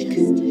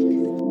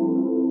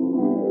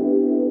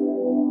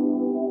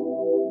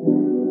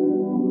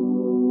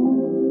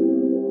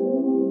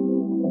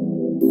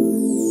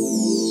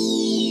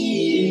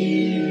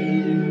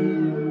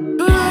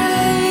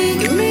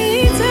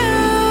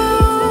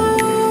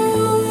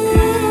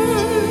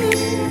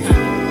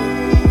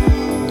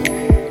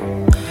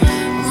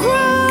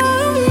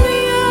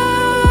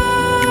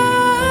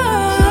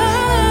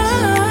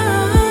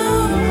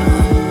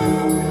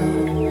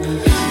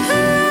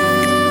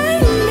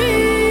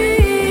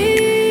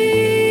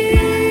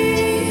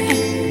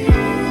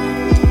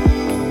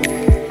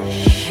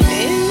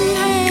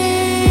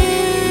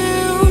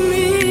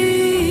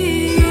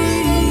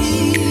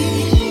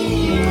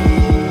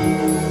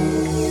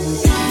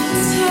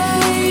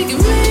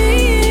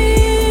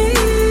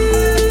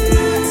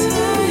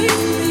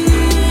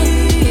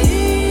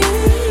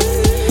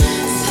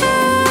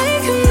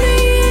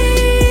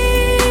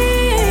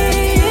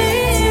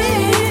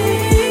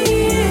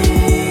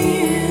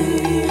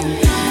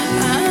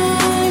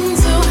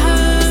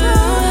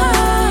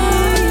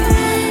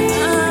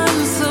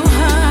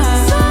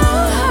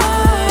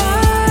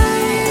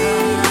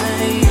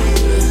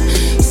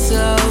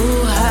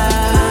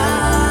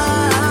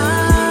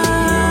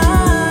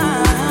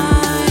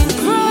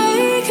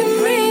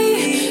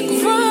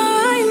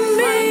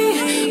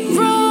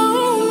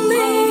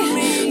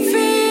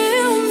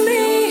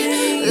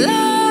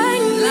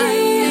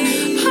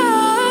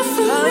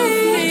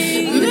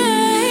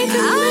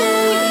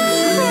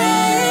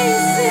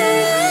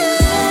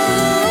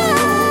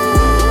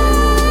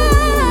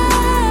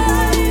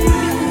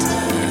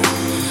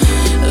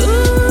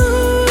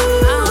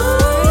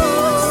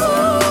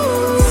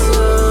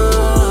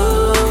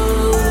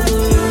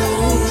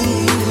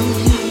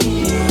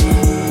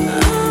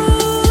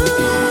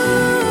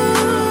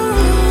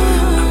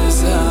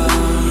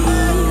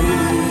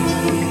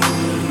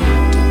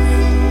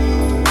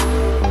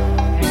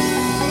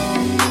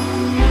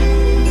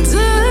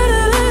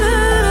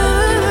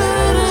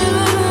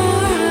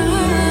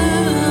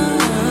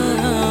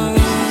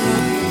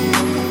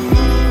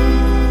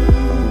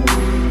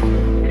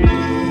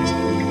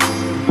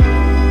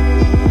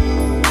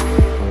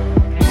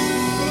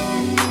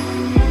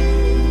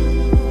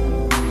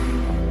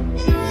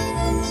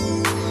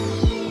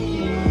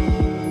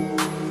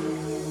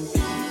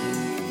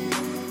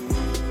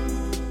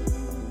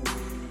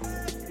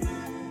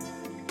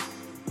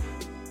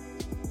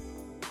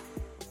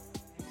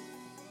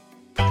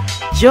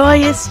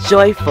 Joyous,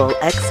 joyful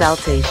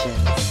exaltations.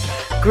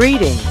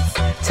 Greetings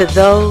to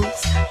those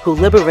who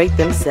liberate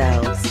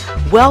themselves.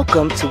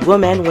 Welcome to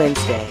Woman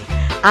Wednesday.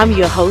 I'm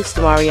your host,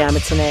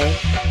 Mariama Tene.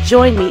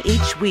 Join me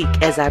each week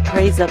as I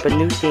praise up a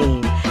new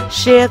theme.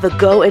 Share the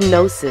go and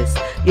gnosis,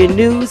 your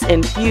news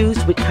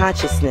infused with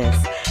consciousness.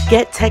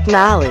 Get tech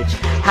knowledge,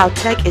 how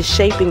tech is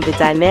shaping the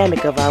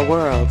dynamic of our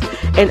world.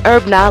 In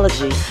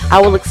herbnology,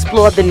 I will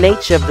explore the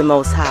nature of the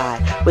Most High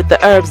with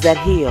the herbs that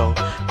heal,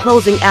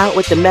 closing out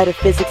with the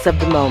metaphysics of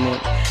the moment,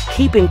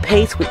 keeping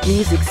pace with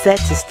music set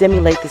to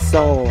stimulate the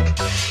soul.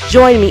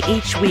 Join me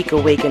each week,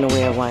 Awaken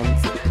Aware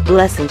Ones.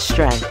 Bless and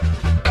strength.